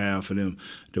that you have for them.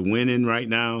 The winning right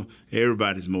now,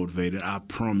 everybody's motivated. I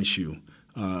promise you.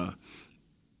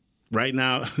 Right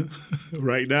now,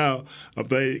 I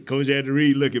think Coach Andy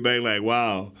Reid looking back like,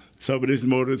 wow, some of this,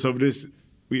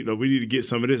 we need to get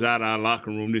some of this out of our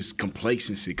locker room, this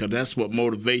complacency, because that's what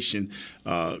motivation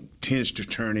tends to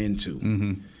turn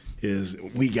into. Is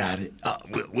we got it,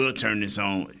 we'll turn this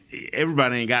on.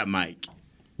 Everybody ain't got Mike.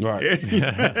 Right.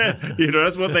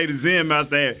 That's one thing the Zen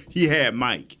Master had. He had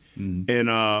Mike. and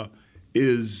I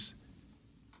use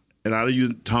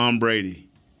Tom Brady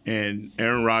and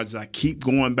Aaron Rodgers. I keep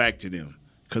going back to them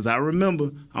because I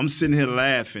remember I'm sitting here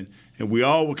laughing, and we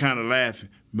all were kind of laughing.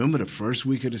 Remember the first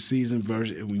week of the season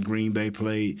when Green Bay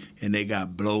played and they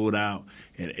got blowed out,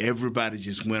 and everybody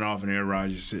just went off, and Aaron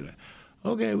Rodgers said,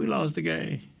 "Okay, we lost the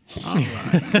game." All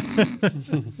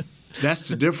right. That's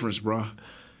the difference, bro.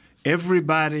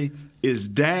 Everybody is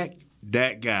Dak,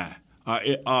 that guy.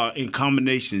 In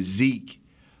combination, Zeke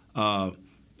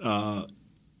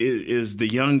is the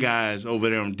young guys over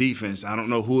there on defense. I don't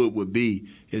know who it would be.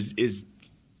 Is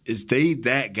they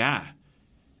that guy?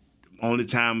 Only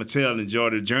time will tell. Enjoy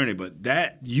the journey, but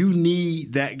that you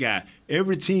need that guy.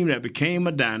 Every team that became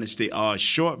a dynasty or a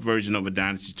short version of a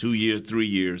dynasty, 2 years, 3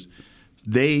 years,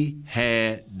 they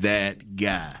had that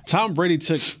guy. Tom Brady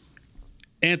took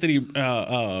Antonio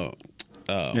Brown,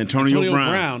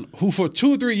 who for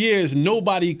 2 or 3 years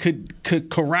nobody could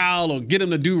corral or get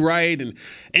him to do right, and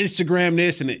Instagram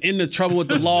this and in the trouble with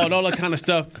the law and all that kind of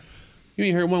stuff. You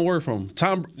ain't heard one word from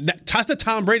him. That's the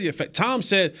Tom Brady effect. Tom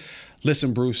said,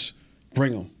 "Listen, Bruce,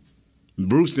 bring him."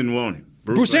 Bruce didn't want him.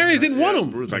 Bruce Arians didn't want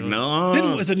him. Bruce like, no.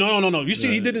 He said, no. You see,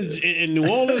 he did it in New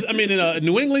Orleans. I mean, in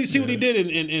New England. You see what he did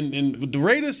in the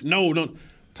Raiders? No.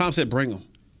 Tom said, "Bring him.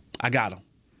 I got him."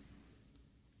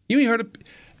 You ain't heard of,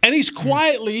 and he's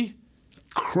quietly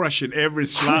crushing every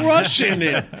slot.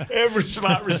 Every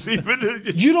slot receiver.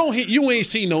 You ain't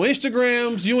seen no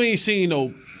Instagrams. You ain't seen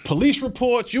no police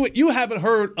reports. You haven't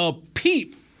heard a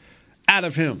peep out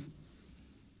of him.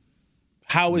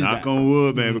 How is that? Knock on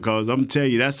wood, man, because I'm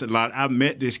telling you, that's a lot. I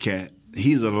met this cat.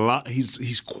 He's a lot.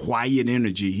 He's quiet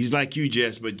energy. He's like you,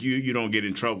 Jess, but you don't get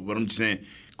in trouble. But I'm just saying,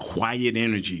 quiet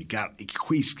energy.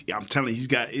 I'm telling you, he's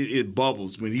got it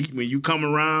bubbles when you come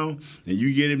around and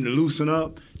you get him to loosen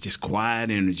up. Just quiet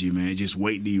energy, man. Just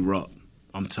wait to erupt.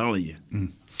 I'm telling you. All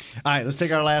right, let's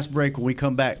take our last break. When we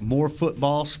come back, more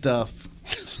football stuff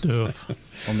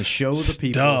on the show of the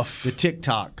people, the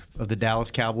TikTok of the Dallas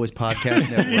Cowboys Podcast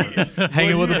Network.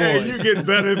 Hanging with the boys. You get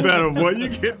better and better, boy. You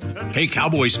get better. Hey,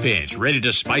 Cowboys fans, ready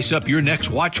to spice up your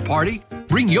next watch party?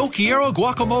 Bring Yo Quiero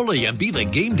guacamole and be the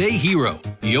game day hero.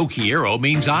 Yo Quiero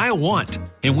means I want,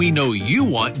 and we know you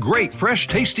want great,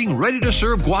 fresh-tasting,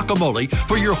 ready-to-serve guacamole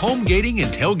for your home gating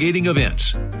and tailgating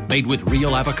events. Made with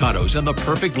real avocados and the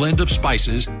perfect blend of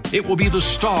spices, it will be the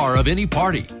star of any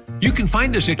party. You can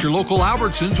find us at your local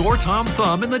Albertsons or Tom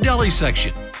Thumb in the deli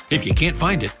section. If you can't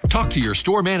find it, talk to your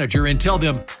store manager and tell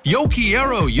them, Yo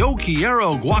Quiero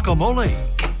guacamole.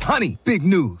 Honey, big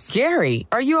news. Gary,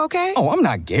 are you okay? Oh, I'm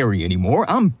not Gary anymore.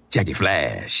 I'm Jackie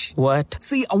Flash. What?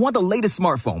 See, I want the latest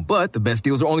smartphone, but the best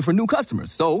deals are only for new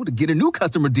customers. So, to get a new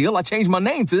customer deal, I changed my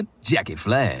name to Jackie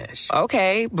Flash.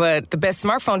 Okay, but the best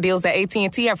smartphone deals at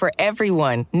AT&T are for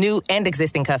everyone, new and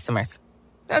existing customers.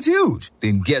 That's huge.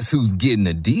 Then guess who's getting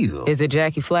a deal? Is it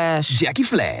Jackie Flash? Jackie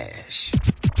Flash.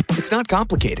 It's not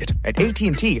complicated. At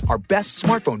AT&T, our best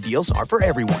smartphone deals are for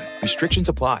everyone. Restrictions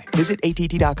apply. Visit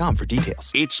AT&T.com for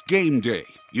details. It's game day.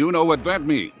 You know what that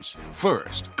means.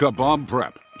 First, kebab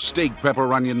prep. Steak,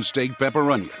 pepper, onion, steak, pepper,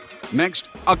 onion. Next,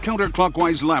 a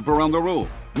counterclockwise lap around the room.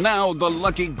 Now the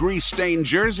lucky grease-stained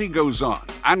jersey goes on.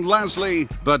 And lastly,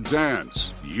 the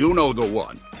dance. You know the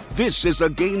one. This is a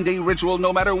game day ritual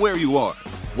no matter where you are.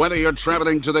 Whether you're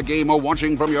traveling to the game or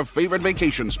watching from your favorite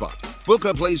vacation spot, book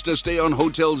a place to stay on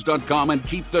Hotels.com and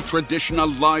keep the tradition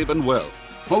alive and well.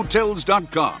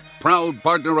 Hotels.com, proud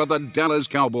partner of the Dallas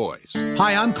Cowboys.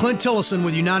 Hi, I'm Clint Tillison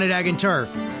with United Ag and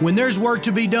Turf. When there's work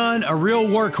to be done, a real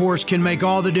workhorse can make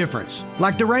all the difference.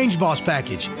 Like the Range Boss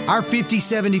package. Our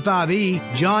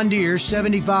 5075E John Deere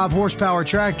 75 horsepower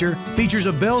tractor features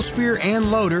a bell spear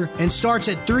and loader and starts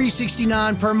at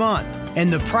 $369 per month.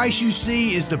 And the price you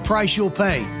see is the price you'll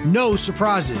pay. No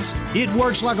surprises. It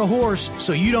works like a horse,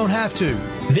 so you don't have to.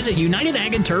 Visit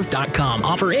UnitedAgAndTurf.com.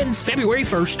 Offer ends February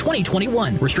 1st,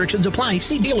 2021. Restrictions apply.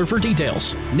 See dealer for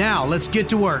details. Now, let's get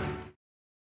to work.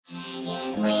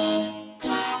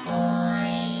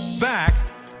 Back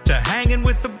to Hanging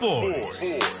with the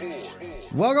Boys.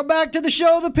 Welcome back to the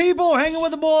show of the people. Hanging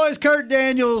with the boys. Kurt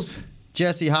Daniels,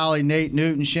 Jesse Holly, Nate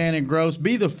Newton, Shannon Gross.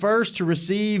 Be the first to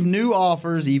receive new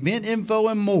offers, event info,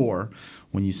 and more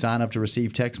when you sign up to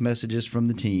receive text messages from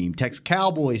the team. Text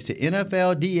Cowboys to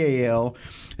NFLDAL.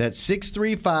 That's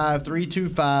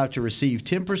 635-325 to receive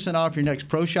 10% off your next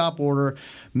Pro Shop order.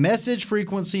 Message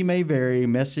frequency may vary.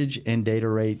 Message and data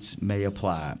rates may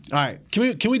apply. All right.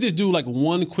 Can we just do like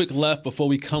one quick left before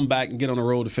we come back and get on the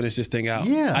road to finish this thing out?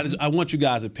 Yeah. I want you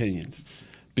guys' opinions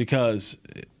because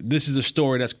this is a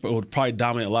story that's would probably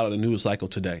dominate a lot of the news cycle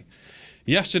today.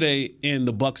 Yesterday in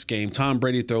the Bucs game, Tom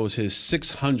Brady throws his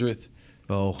 600th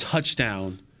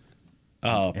touchdown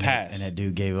pass. And that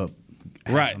dude gave up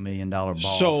right. $500,000 ball.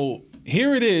 So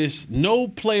here it is. No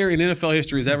player in NFL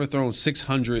history has ever thrown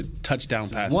 600 touchdown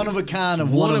passes. One of a kind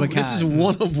of one of a kind. This is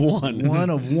one of one. One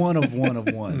of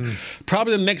one.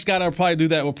 Probably the next guy that will probably do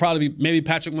that will probably be maybe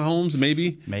Patrick Mahomes.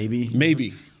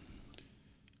 Maybe.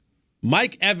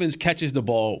 Mike Evans catches the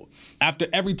ball. After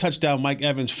every touchdown, Mike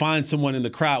Evans finds someone in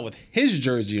the crowd with his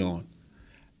jersey on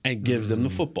and gives them the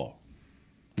football.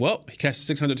 Well, he catches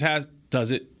 600 passes,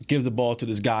 does it, gives the ball to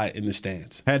this guy in the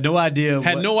stands. Had no idea of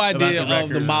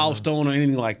the milestone or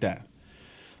anything like that.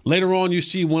 Later on, you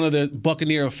see one of the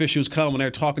Buccaneer officials come and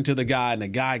they're talking to the guy, and the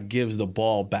guy gives the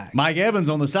ball back. Mike Evans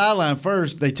on the sideline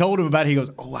first. They told him about it. He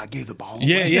goes, "Oh, I gave the ball away."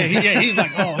 Yeah. He's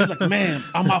like, man,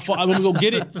 I'm my fault. I'm gonna go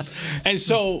get it. And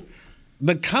so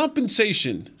the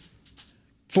compensation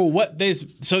for what they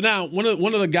so now one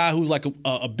of the guy who's like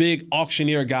a big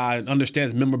auctioneer guy and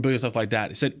understands memorabilia and stuff like that.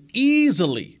 He said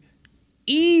easily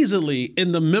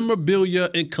in the memorabilia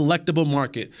and collectible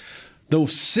market,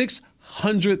 those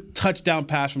 600 touchdown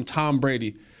pass from Tom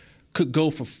Brady could go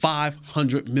for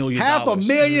 $500 million.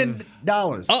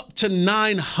 $500,000. Up to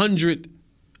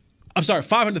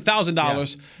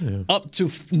 $500,000 up to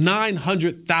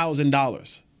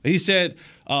 $900,000. He said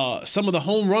some of the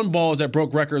home run balls that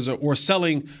broke records were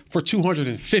selling for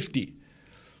 $250,000.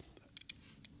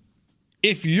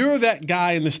 If you're that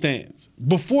guy in the stands,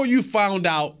 before you found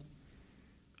out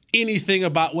anything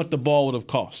about what the ball would have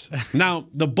cost. Now,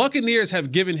 the Buccaneers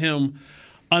have given him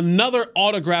another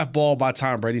autographed ball by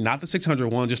Tom Brady, not the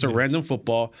 600 one, just a random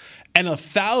football, and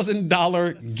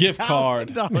 $1,000 gift card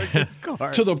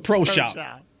to the pro shop,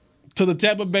 to the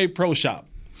Tampa Bay Pro Shop.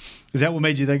 Is that what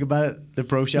made you think about it? The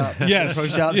Pro Shop? Yes. The Pro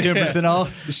Shop, 10%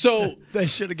 off? So they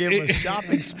should have given him a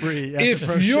shopping spree.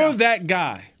 If you're that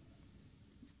guy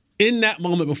in that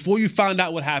moment, before you find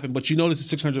out what happened, but you know it's a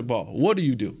 600 ball, what do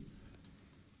you do?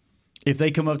 If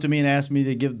they come up to me and ask me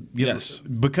to give yes,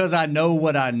 because I know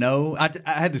what I know. I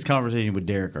had this conversation with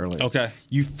Derek earlier. Okay.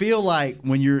 You feel like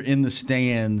when you're in the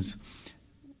stands,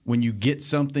 when you get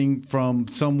something from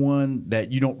someone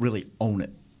that you don't really own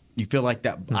it. You feel like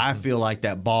that. Mm-hmm. I feel like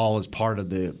that ball is part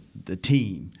of the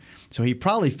team. So he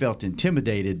probably felt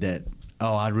intimidated that,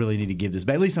 oh, I really need to give this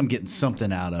back. At least I'm getting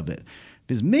something out of it. If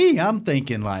it's me, I'm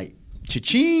thinking like,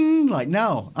 cha-ching, like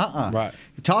no, Right.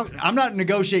 I'm not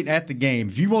negotiating at the game.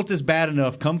 If you want this bad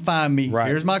enough, come find me. Right.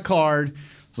 Here's my card.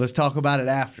 Let's talk about it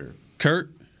after. Kurt?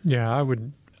 Yeah, I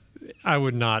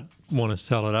would not want to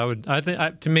sell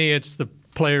it. To me, it's the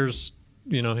player's.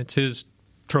 It's his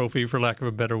trophy, for lack of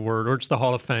a better word, or it's the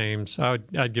Hall of Fame. So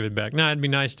I'd give it back. Now, it'd be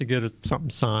nice to get something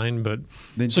signed, but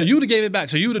so you would have gave it back.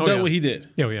 So you would have done what he did.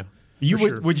 Oh yeah.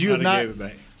 Would you have not? Gave it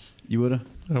back. You would have.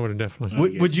 I would have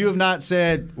definitely. Would you have not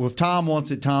said, well, if Tom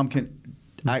wants it, Tom can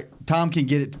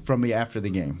get it from me after the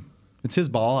game? It's his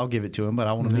ball. I'll give it to him, but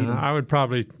I want to meet him. I would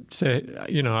probably say,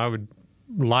 I would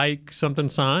like something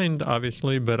signed,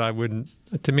 obviously, but I wouldn't.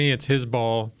 To me, it's his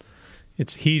ball.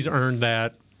 He's earned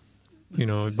that.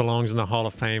 It belongs in the Hall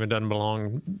of Fame. It doesn't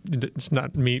belong. It's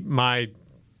not my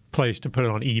place to put it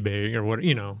on eBay or what.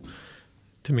 To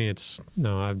me, it's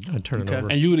no. I'd turn it over.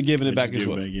 And you would have given it back as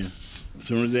well. Yeah. As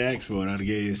soon as they asked for it, I'd have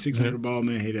gave you a 600 ball,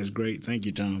 man. Hey, that's great. Thank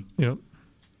you, Tom. Yep.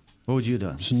 What would you have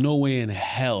done? There's no way in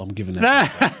hell I'm giving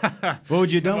that. What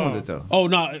would you have done with it, though? Oh,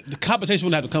 no. The compensation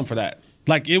wouldn't have to come for that.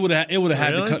 Like, it would have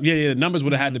had to come. Yeah, the numbers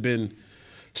would have had to been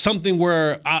something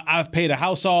where I've paid a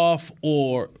house off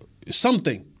or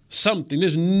something.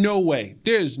 There's no way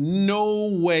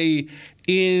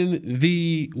in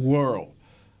the world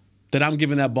that I'm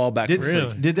giving that ball back.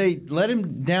 Did they let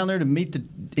him down there to meet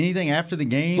anything after the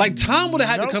game? Like Tom would have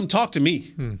had to come talk to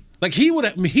me. Like he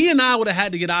and I would have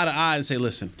had to get eye to eye and say,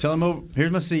 "Listen, tell him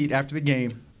here's my seat after the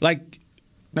game." Like,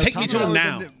 take me to him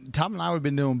now. Tom and I would have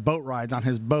been doing boat rides on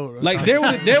his boat. Like there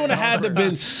would have had to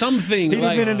been something. He'd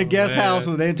have been in the guest house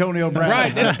with Antonio Brown.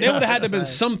 Right. There would have had to been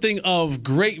something of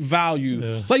great value.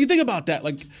 Yeah. Like you think about that.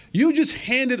 Like you just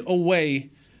handed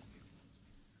away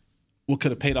what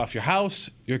could have paid off your house,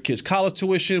 your kid's college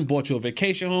tuition, bought you a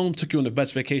vacation home, took you on the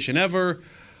best vacation ever.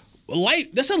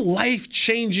 That's a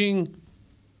life-changing.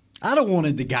 I don't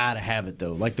want the guy to have it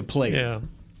though, like the player. Yeah.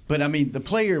 But I mean, the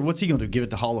player, what's he going to do? Give it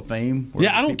to Hall of Fame?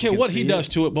 Yeah, I don't care what he does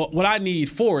to it, but what I need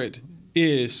for it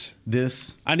is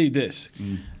this. I need this.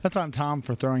 That's on Tom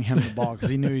for throwing him the ball because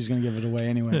he knew he was going to give it away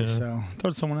anyway. Yeah. So throw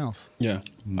it to someone else. Yeah.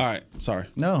 All right. Sorry.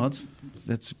 No,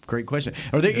 that's a great question.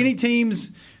 Are there any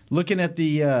teams looking at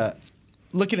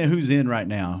who's in right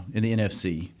now in the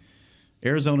NFC?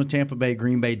 Arizona, Tampa Bay,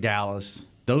 Green Bay, Dallas.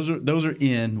 Those are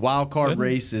in. Wild card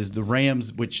race is the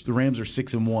Rams, which the Rams are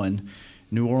 6-1.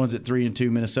 New Orleans at 3-2,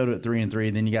 Minnesota at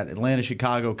 3-3. Then you got Atlanta,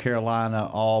 Chicago, Carolina,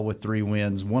 all with 3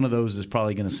 wins. One of those is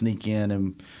probably going to sneak in,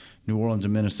 and New Orleans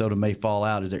and Minnesota may fall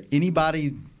out. Is there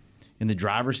anybody in the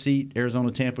driver's seat,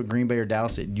 Arizona, Tampa, Green Bay, or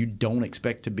Dallas, that you don't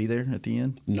expect to be there at the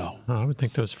end? No. I would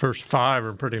think those first 5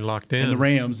 are pretty locked in. And the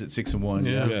Rams at 6-1.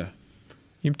 Yeah.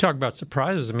 You talk about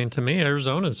surprises. I mean, to me,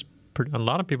 Arizona's a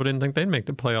lot of people didn't think they'd make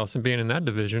the playoffs and being in that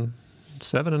division.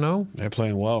 7-0. They're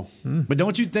playing well. But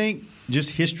don't you think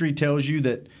just history tells you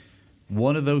that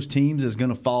one of those teams is going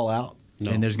to fall out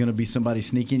and there's going to be somebody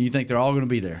sneaking? You think they're all going to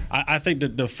be there? I think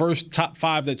that the first top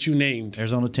 5 that you named,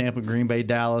 Arizona, Tampa, Green Bay,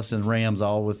 Dallas, and Rams,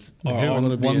 all with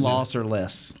one loss or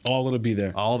less. All going to be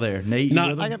there. All there. Nate, now,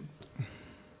 you with them?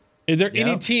 Is there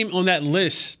any team on that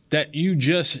list that you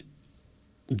just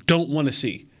don't want to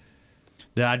see?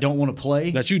 That I don't want to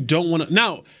play? That you don't want to.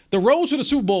 Now, the road to the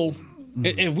Super Bowl,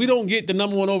 if we don't get the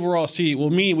number 1 overall seed, will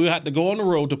mean we'll have to go on the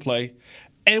road to play.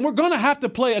 And we're going to have to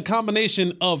play a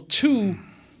combination of 2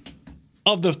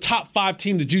 of the top 5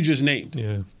 teams that you just named.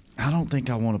 Yeah. I don't think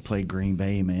I want to play Green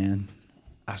Bay, man.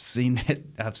 I've seen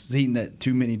that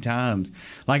too many times.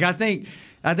 Like I think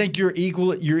you're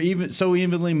equal. You're even so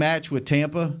evenly matched with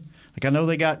Tampa. Like I know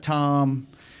they got Tom,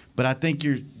 but I think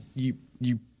you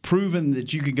proven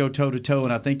that you could go toe to toe.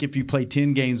 And I think if you play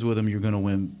 10 games with them, you're going to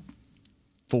win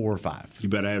 4 or 5. You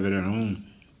better have it at home.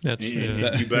 You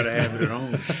better have it at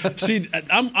home. See,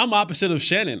 I'm opposite of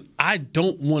Shannon. I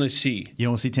don't want to see. You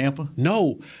don't see Tampa?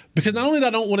 No, because not only do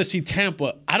I don't want to see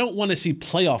Tampa, I don't want to see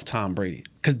playoff Tom Brady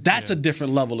because that's a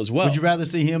different level as well. Would you rather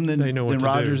see him than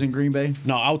Rodgers in Green Bay?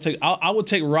 No, I would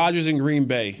take Rodgers in Green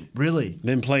Bay. Really?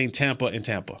 Than playing Tampa in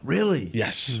Tampa. Really?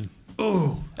 Yes.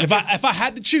 Oh, if I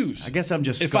had to choose, I guess I'm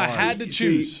just. If I had to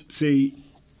choose, see,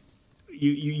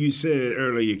 you said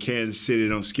earlier Kansas City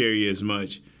don't scare you as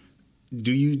much.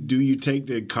 Do you take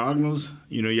the Cardinals?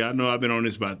 You know, y'all know I've been on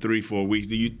this about 3-4 weeks.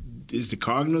 Is the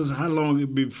Cardinals? How long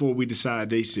before we decide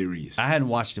they serious? I hadn't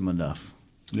watched them enough.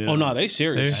 Yeah. Oh no, they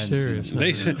serious. They're serious.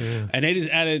 And they just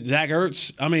added Zach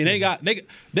Ertz. I mean, they got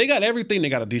everything. They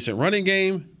got a decent running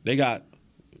game. They got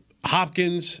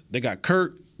Hopkins. They got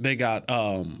Kirk. They got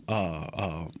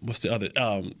what's the other?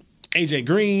 AJ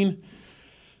Green.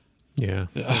 Yeah,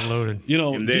 loaded. You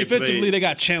know, defensively they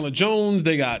got Chandler Jones.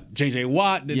 They got J.J.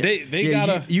 Watt. They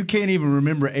got You can't even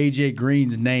remember AJ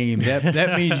Green's name.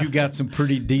 That means you got some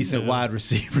pretty decent wide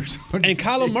receivers. And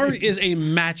Kyler Murray is a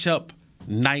matchup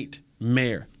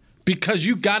nightmare because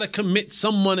you got to commit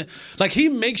someone. Like he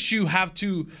makes you have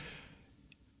to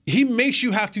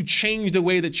change the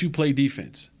way that you play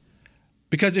defense.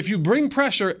 Because if you bring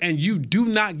pressure and you do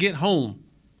not get home,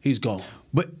 he's gone.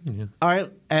 But all right,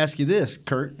 ask you this,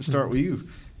 Kurt. Start with you.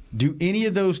 Do any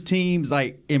of those teams,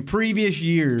 like in previous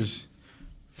years,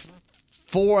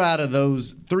 3 out of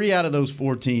those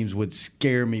 4 teams would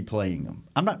scare me playing them?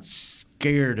 I'm not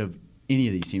scared of any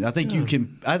of these teams. I think you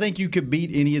can. I think you could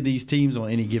beat any of these teams on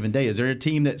any given day. Is there a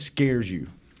team that scares you?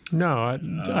 No,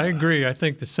 I agree. I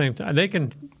think the same thing. They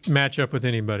can match up with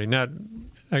anybody.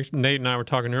 Actually, Nate and I were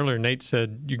talking earlier. Nate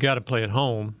said you got to play at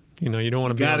home. You know, you don't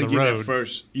want to be on the road.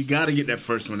 You got to get that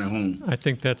first one at home. I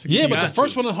think that's but the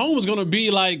first one at home is going to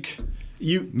be like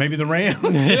maybe the Rams.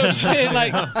 You know what I'm saying?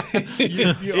 Like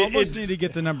you almost need to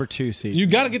get the number 2 seed. You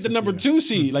got to get the number 2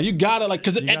 seed. Like you got to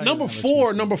because at number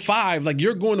 4, number 5, like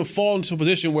you're going to fall into a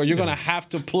position where you're going to have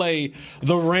to play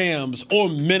the Rams or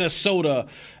Minnesota,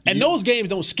 and those games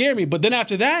don't scare me. But then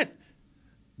after that,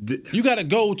 you got to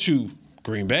go to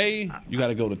Green Bay. You got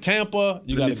to go to Tampa.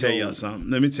 Let me tell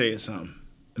you something.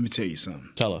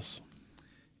 Tell us.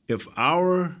 If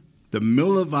the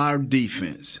middle of our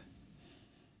defense,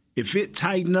 if it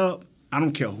tighten up, I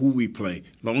don't care who we play,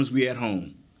 as long as we at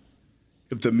home.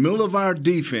 If the middle of our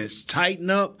defense tighten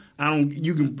up,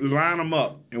 you can line them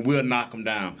up and we'll knock them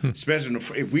down. Especially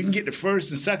if we can get the first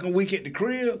and second week at the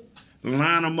crib,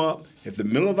 line them up. If the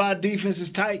middle of our defense is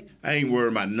tight, I ain't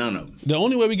worried about none of them. The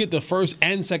only way we get the first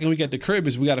and second week at the crib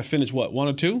is we got to finish, 1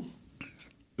 or 2?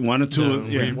 1 or 2.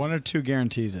 No, 1 or 2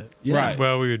 guarantees it. Yeah. Right.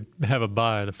 Well, we would have a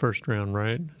bye the first round,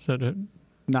 right? Is that it?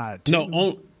 Not 2.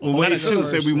 No. Wait, Phil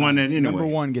said we won that anyway. Number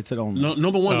 1 gets it only. No,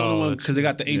 number 1's the only one because they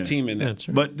got the 8 team in there. Right.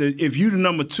 But if you the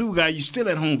number 2 guy, you're still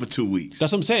at home for 2 weeks.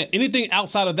 That's what I'm saying. Anything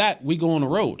outside of that, we go on the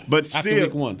road. But after still,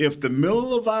 week 1. If the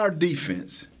middle of our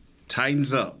defense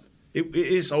tightens up,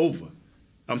 it's over.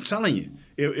 I'm telling you.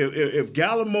 If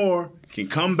Gallimore can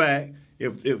come back,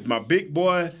 if my big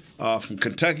boy from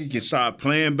Kentucky can start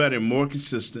playing better and more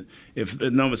consistent, if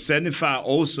number 75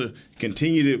 Osa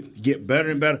continue to get better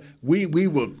and better, we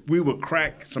will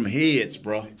crack some heads,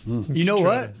 bro. You know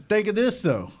what? Think of this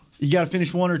though. You got to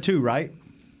finish 1 or 2, right?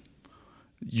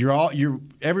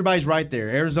 everybody's right there.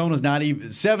 Arizona's not even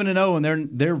 7-0, and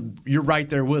you're right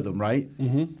there with them, right?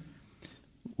 Mm-hmm.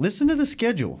 Listen to the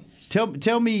schedule.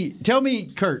 Tell me,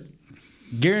 Kurt.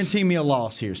 Guarantee me a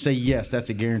loss here. Say yes, that's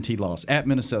a guaranteed loss at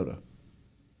Minnesota.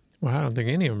 Well, I don't think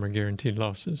any of them are guaranteed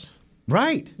losses.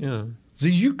 Right. Yeah. So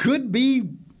you could be.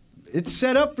 It's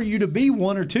set up for you to be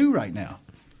 1 or 2 right now,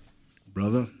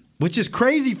 brother. Which is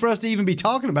crazy for us to even be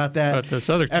talking about that. But this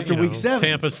other after week 7,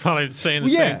 Tampa's probably saying the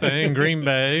same thing. Green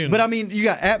Bay, but I mean, you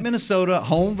got at Minnesota,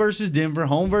 home versus Denver,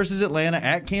 home versus Atlanta,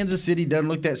 at Kansas City. Doesn't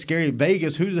look that scary.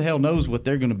 Vegas, who the hell knows what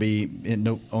they're going to be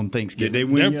on Thanksgiving? Did they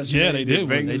win yesterday? Yeah, they did.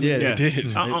 They did. Yeah. They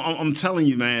did. I'm telling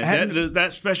you, man,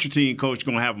 that special team coach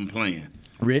going to have them playing.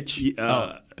 Rich,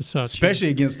 especially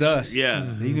against us. Yeah,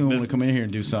 he's going to want to come in here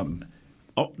and do something.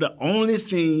 The only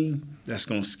thing that's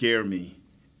going to scare me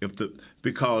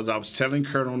because I was telling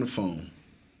Kurt on the phone,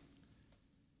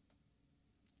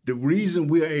 the reason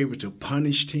we are able to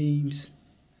punish teams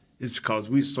is because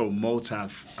we're so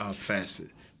multifaceted.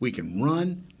 We can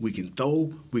run, we can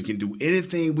throw, we can do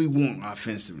anything we want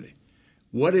offensively.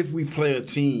 What if we play a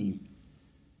team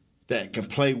that can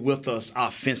play with us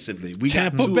offensively? We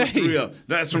got 2 or 3 of them.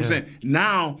 That's what I'm saying.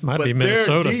 Now, might be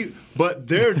Minnesota. But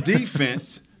their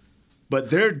defense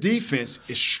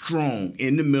is strong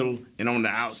in the middle and on the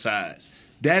outsides.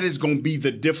 That is going to be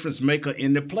the difference maker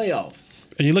in the playoff.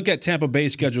 And you look at Tampa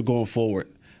Bay's schedule going forward.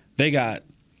 They got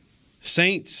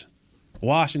Saints,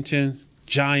 Washington,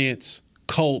 Giants,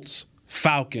 Colts,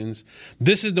 Falcons.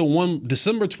 This is the one.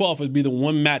 December 12th would be the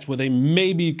one match where they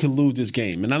maybe could lose this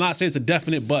game. And I'm not saying it's a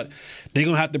definite, but they're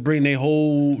gonna have to bring their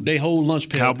whole lunch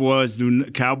pail.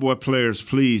 Cowboy players,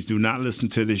 please do not listen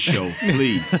to this show.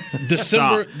 Please.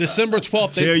 December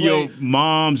 12th. Tell your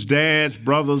moms, dads,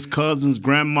 brothers, cousins,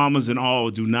 grandmamas, and all,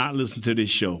 do not listen to this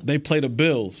show. They play the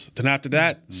Bills. Then after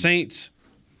that, Saints,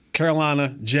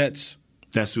 Carolina, Jets.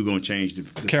 That's who's gonna change the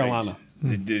Carolina.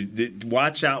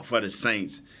 Watch out for the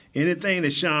Saints. Anything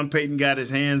that Sean Payton got his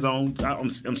hands on,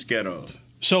 I'm scared of.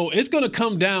 So it's going to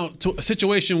come down to a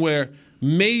situation where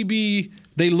maybe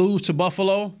they lose to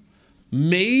Buffalo,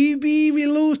 maybe we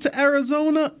lose to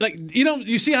Arizona.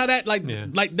 You see how that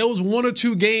like those 1 or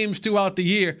 2 games throughout the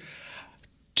year.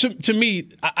 To me,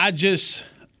 I just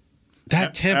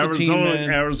that Tampa team, man.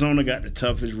 Arizona got the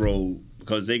toughest road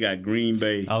because they got Green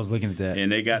Bay. I was looking at that,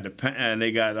 and they got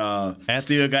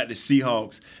still got the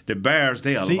Seahawks. The Bears,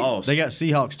 they are lost. They got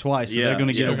Seahawks twice, so they're going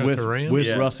to get it with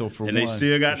Russell for and one. And they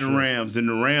still got the Rams, and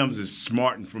the Rams is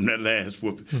smarting from that last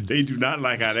whooping. They do not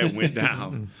like how that went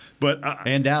down. But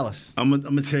and Dallas. I'm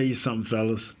gonna tell you something,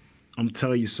 fellas. I'm gonna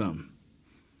tell you something.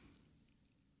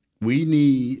 We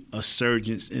need a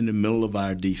surgeons in the middle of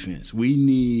our defense. We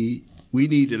need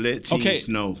to let teams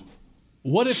know.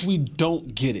 What if we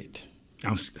don't get it?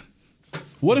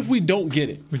 What if we don't get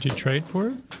it? Would you trade for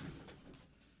it?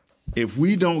 If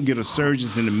we don't get a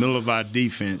surgeons in the middle of our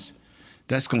defense,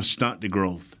 that's going to stunt the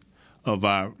growth of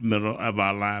our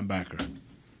linebacker.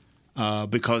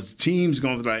 Because the team's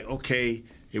going to be like, okay,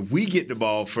 if we get the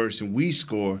ball first and we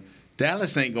score,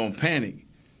 Dallas ain't going to panic.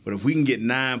 But if we can get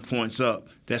 9 points up,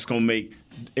 that's going to make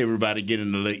everybody get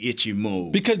in the little itchy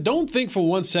mode. Because don't think for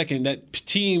 1 second that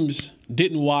teams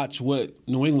didn't watch what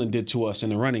New England did to us in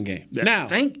the running game.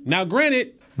 Now,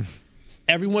 granted,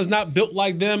 everyone's not built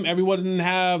like them. Everyone didn't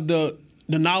have the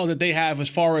knowledge that they have as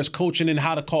far as coaching and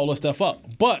how to call this stuff up.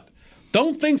 But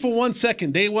don't think for 1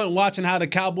 second they weren't watching how the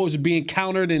Cowboys are being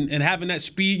countered and having that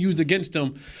speed used against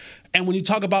them. And when you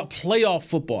talk about playoff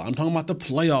football, I'm talking about the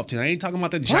playoff team. I ain't talking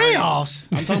about the Giants.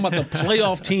 I'm talking about the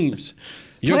playoff teams.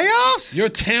 Playoffs? Your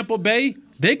Tampa Bay,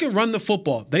 they can run the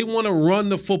football. They want to run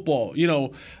the football.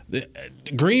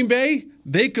 Green Bay,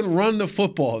 they can run the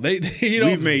football.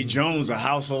 We've made Jones a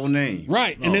household name.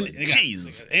 Right. And then they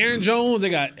got Aaron Jones, they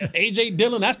got A.J.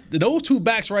 Dillon. Those 2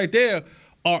 backs right there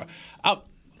are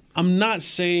I'm not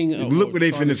saying look where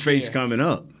they finna face coming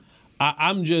up.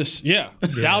 I'm just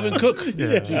Dalvin Cook.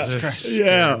 Jesus Christ.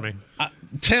 Yeah.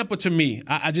 Tampa to me,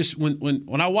 I just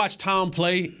when I watch Tom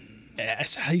play,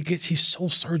 that's how he's so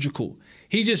surgical.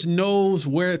 He just knows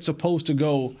where it's supposed to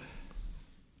go.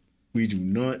 We do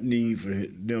not need for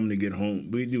them to get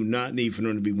home. We do not need for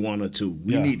them to be 1 or 2.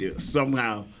 We need to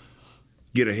somehow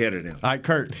get ahead of them. All right,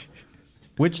 Kurt.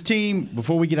 Which team,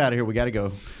 before we get out of here, we got to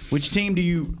go. Which team do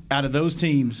you, out of those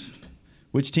teams,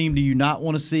 which team do you not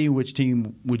want to see? Which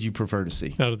team would you prefer to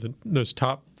see? Out of those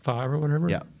top 5 or whatever?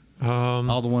 Yeah.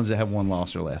 All the ones that have 1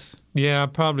 loss or less. Yeah,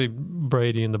 probably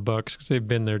Brady and the Bucs because they've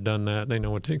been there, done that. They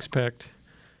know what to expect.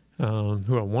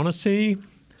 Who I want to see?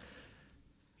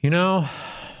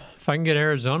 If I can get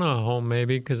Arizona home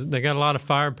maybe because they got a lot of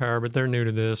firepower, but they're new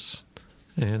to this.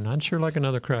 And I'd sure like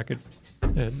another crack at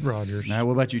at Rogers. Now,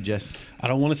 what about you, Jess? I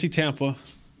don't want to see Tampa,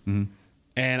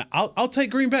 and I'll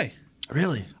take Green Bay.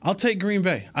 Really? I'll take Green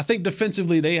Bay. I think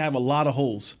defensively they have a lot of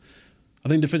holes.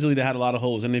 And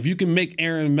if you can make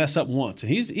Aaron mess up once,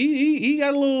 and he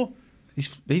got a little.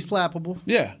 He's flappable.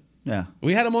 Yeah. Yeah.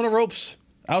 We had him on the ropes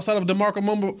outside of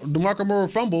DeMarco Murray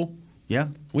fumble. Yeah.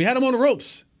 We had him on the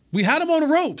ropes. What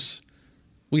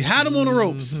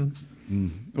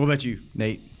about you,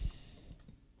 Nate?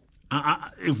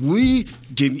 If we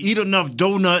can eat enough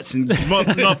donuts and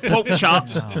enough pork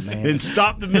chops and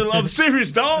stop the middle, I'm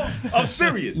serious, dog. I'm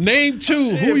serious. Name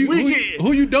two.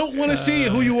 Who you don't want to see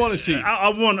and who you want to see.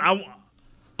 I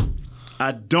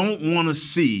don't want to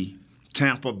see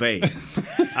Tampa Bay.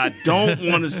 I don't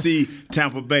want to see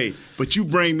Tampa Bay. But you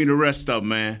bring me the rest of them,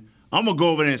 man. I'm going to go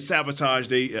over there and sabotage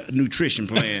their nutrition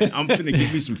plan. I'm finna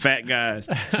give me some fat guys.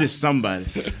 It's just somebody.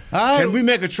 Can we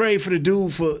make a trade for the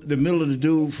dude, for the middle of the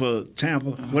dude for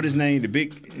Tampa? What his name? The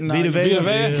big Vita Vea?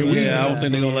 I don't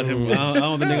think they're going to let him. I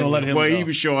don't think they're going to let him Well, go. he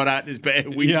was short out this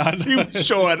bad week. Yeah, he was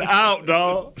short out,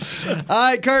 dog. All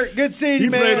right, Kurt. Good seeing you,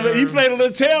 man. He played a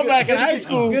little tailback in high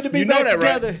school. Good to be you know back that,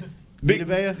 together. Right? Big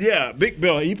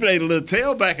Bill. He played a little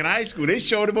tailback in high school. They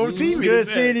showed him on TV. Good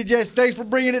seeing you, Jess. Thanks for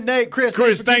bringing it, Nate. Chris,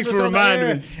 thanks for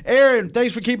reminding me. Aaron,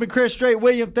 thanks for keeping Chris straight.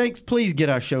 William, thanks. Please get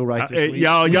our show right this week.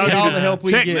 Y'all need all the help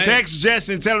we get. Text Jess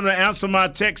and tell him to answer my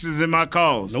texts and my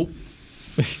calls. Nope.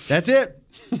 That's it.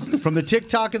 From the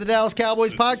TikTok of the Dallas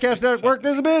Cowboys Podcast Network,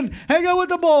 this has been Hang Out with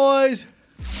the Boys.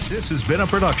 This has been a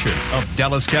production of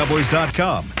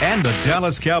DallasCowboys.com and the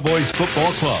Dallas Cowboys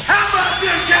Football Club.